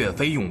知道岳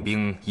飞用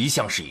兵一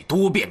向是以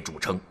多变著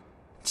称，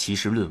其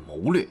实论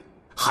谋略，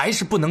还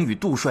是不能与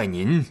杜帅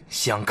您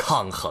相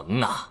抗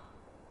衡啊！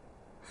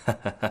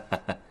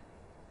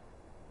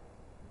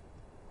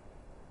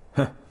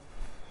哼，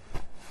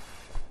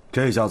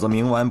这小子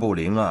冥顽不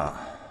灵啊！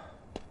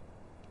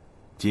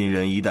金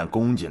人一旦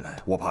攻进来，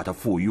我怕他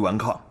负隅顽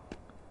抗，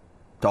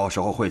到时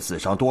候会死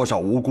伤多少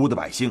无辜的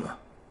百姓啊！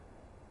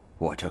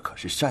我这可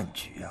是善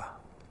举啊！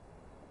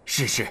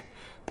是，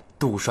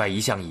杜帅一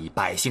向以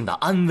百姓的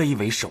安危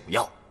为首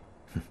要。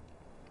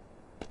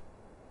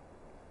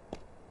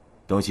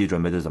东西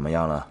准备的怎么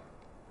样了？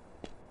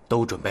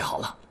都准备好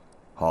了。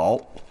好，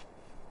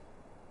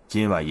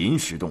今晚寅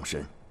时动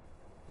身。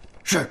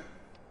是。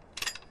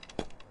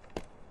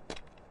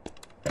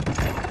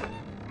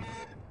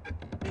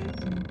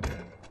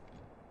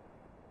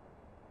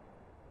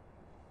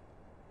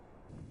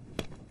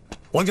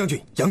王将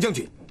军、杨将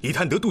军已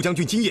探得杜将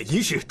军今夜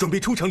寅时准备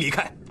出城离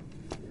开。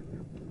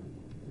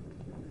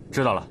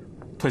知道了，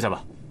退下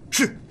吧。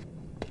是。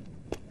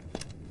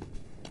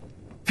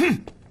哼，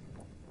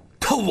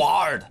他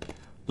娃儿的，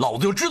老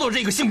子就知道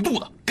这个姓杜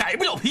的改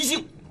不了脾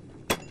性。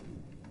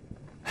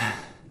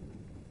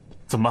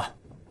怎么办？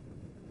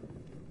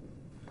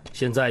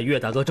现在岳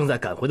大哥正在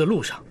赶回的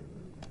路上，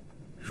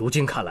如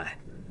今看来，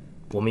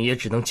我们也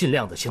只能尽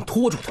量的先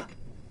拖住他。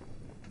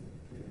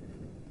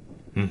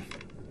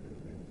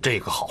这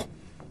个好。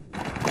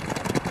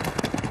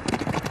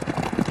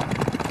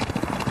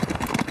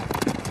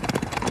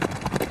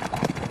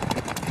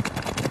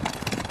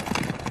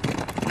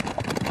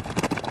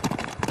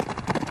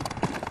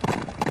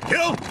停！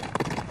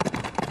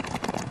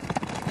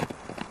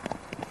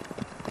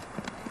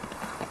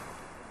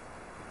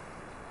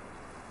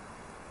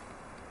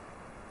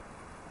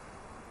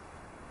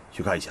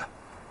去看一下。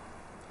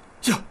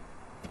驾！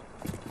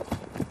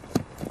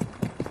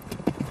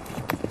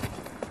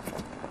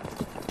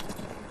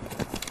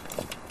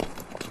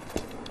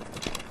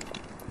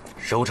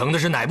守城的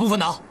是哪部分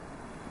呢？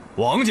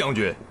王将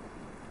军，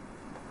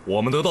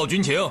我们得到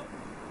军情，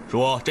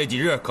说这几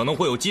日可能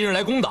会有金人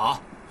来攻打，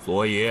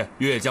所以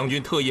岳将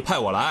军特意派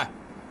我来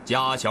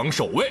加强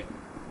守卫。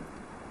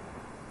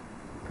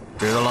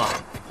知道了。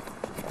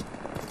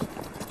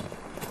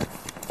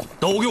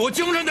都给我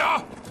精神点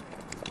儿！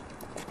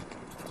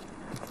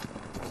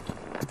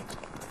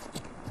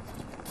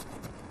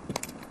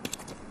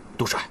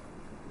杜帅，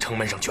城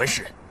门上全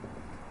是人。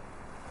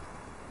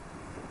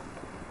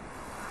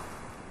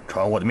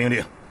传我的命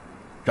令，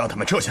让他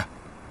们撤下。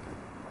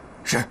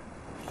是。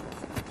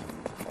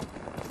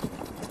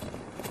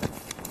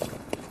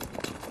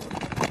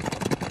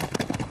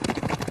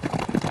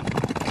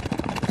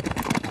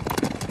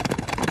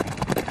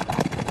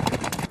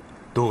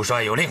杜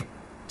帅有令，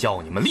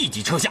叫你们立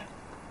即撤下，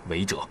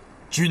违者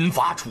军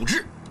法处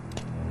置。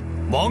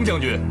王将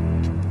军，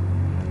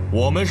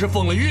我们是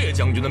奉了岳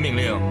将军的命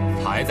令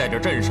才在这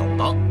镇守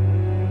的，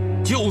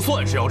就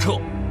算是要撤，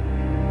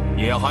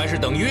也还是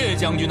等岳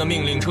将军的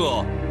命令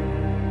撤，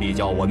比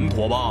较稳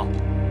妥吧？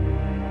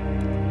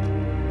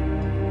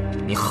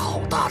你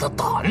好大的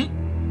胆！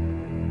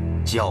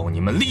叫你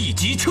们立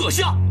即撤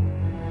下！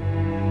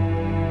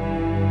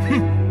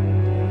哼！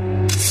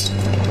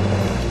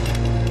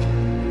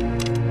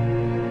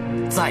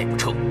再不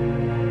撤，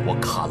我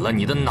砍了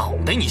你的脑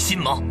袋，你信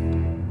吗？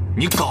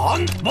你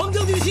敢！王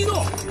将军息怒！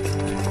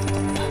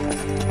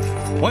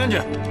王将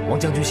军，王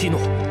将军息怒！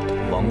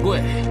王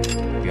贵，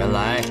原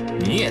来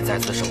你也在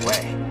此守卫。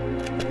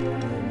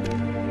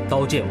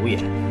刀剑无眼，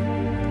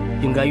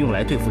应该用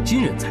来对付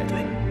金人才对。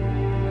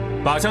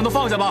把枪都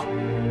放下吧。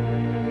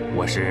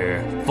我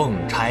是奉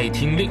差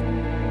听令，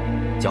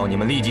叫你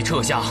们立即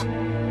撤下。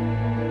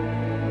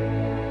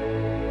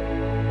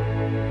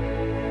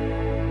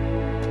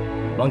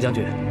王将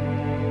军，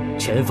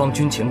前方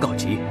军情告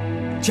急，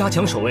加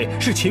强守卫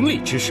是情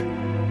理之事，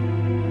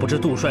不知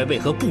杜帅为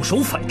何不守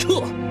反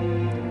撤？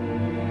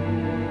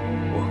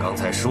我刚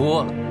才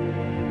说了，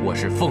我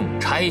是奉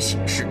差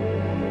行事，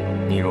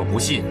你若不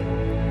信，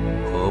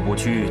何不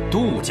去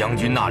杜将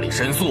军那里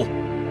申诉？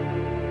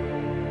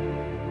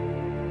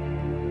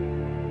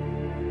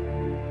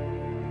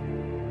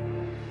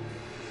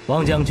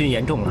王将军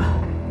言重了。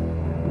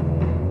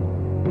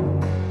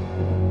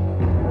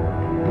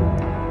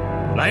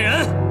来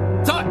人，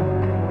在。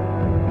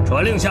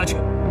传令下去，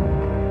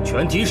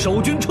全体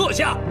守军撤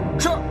下。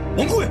是，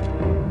王贵。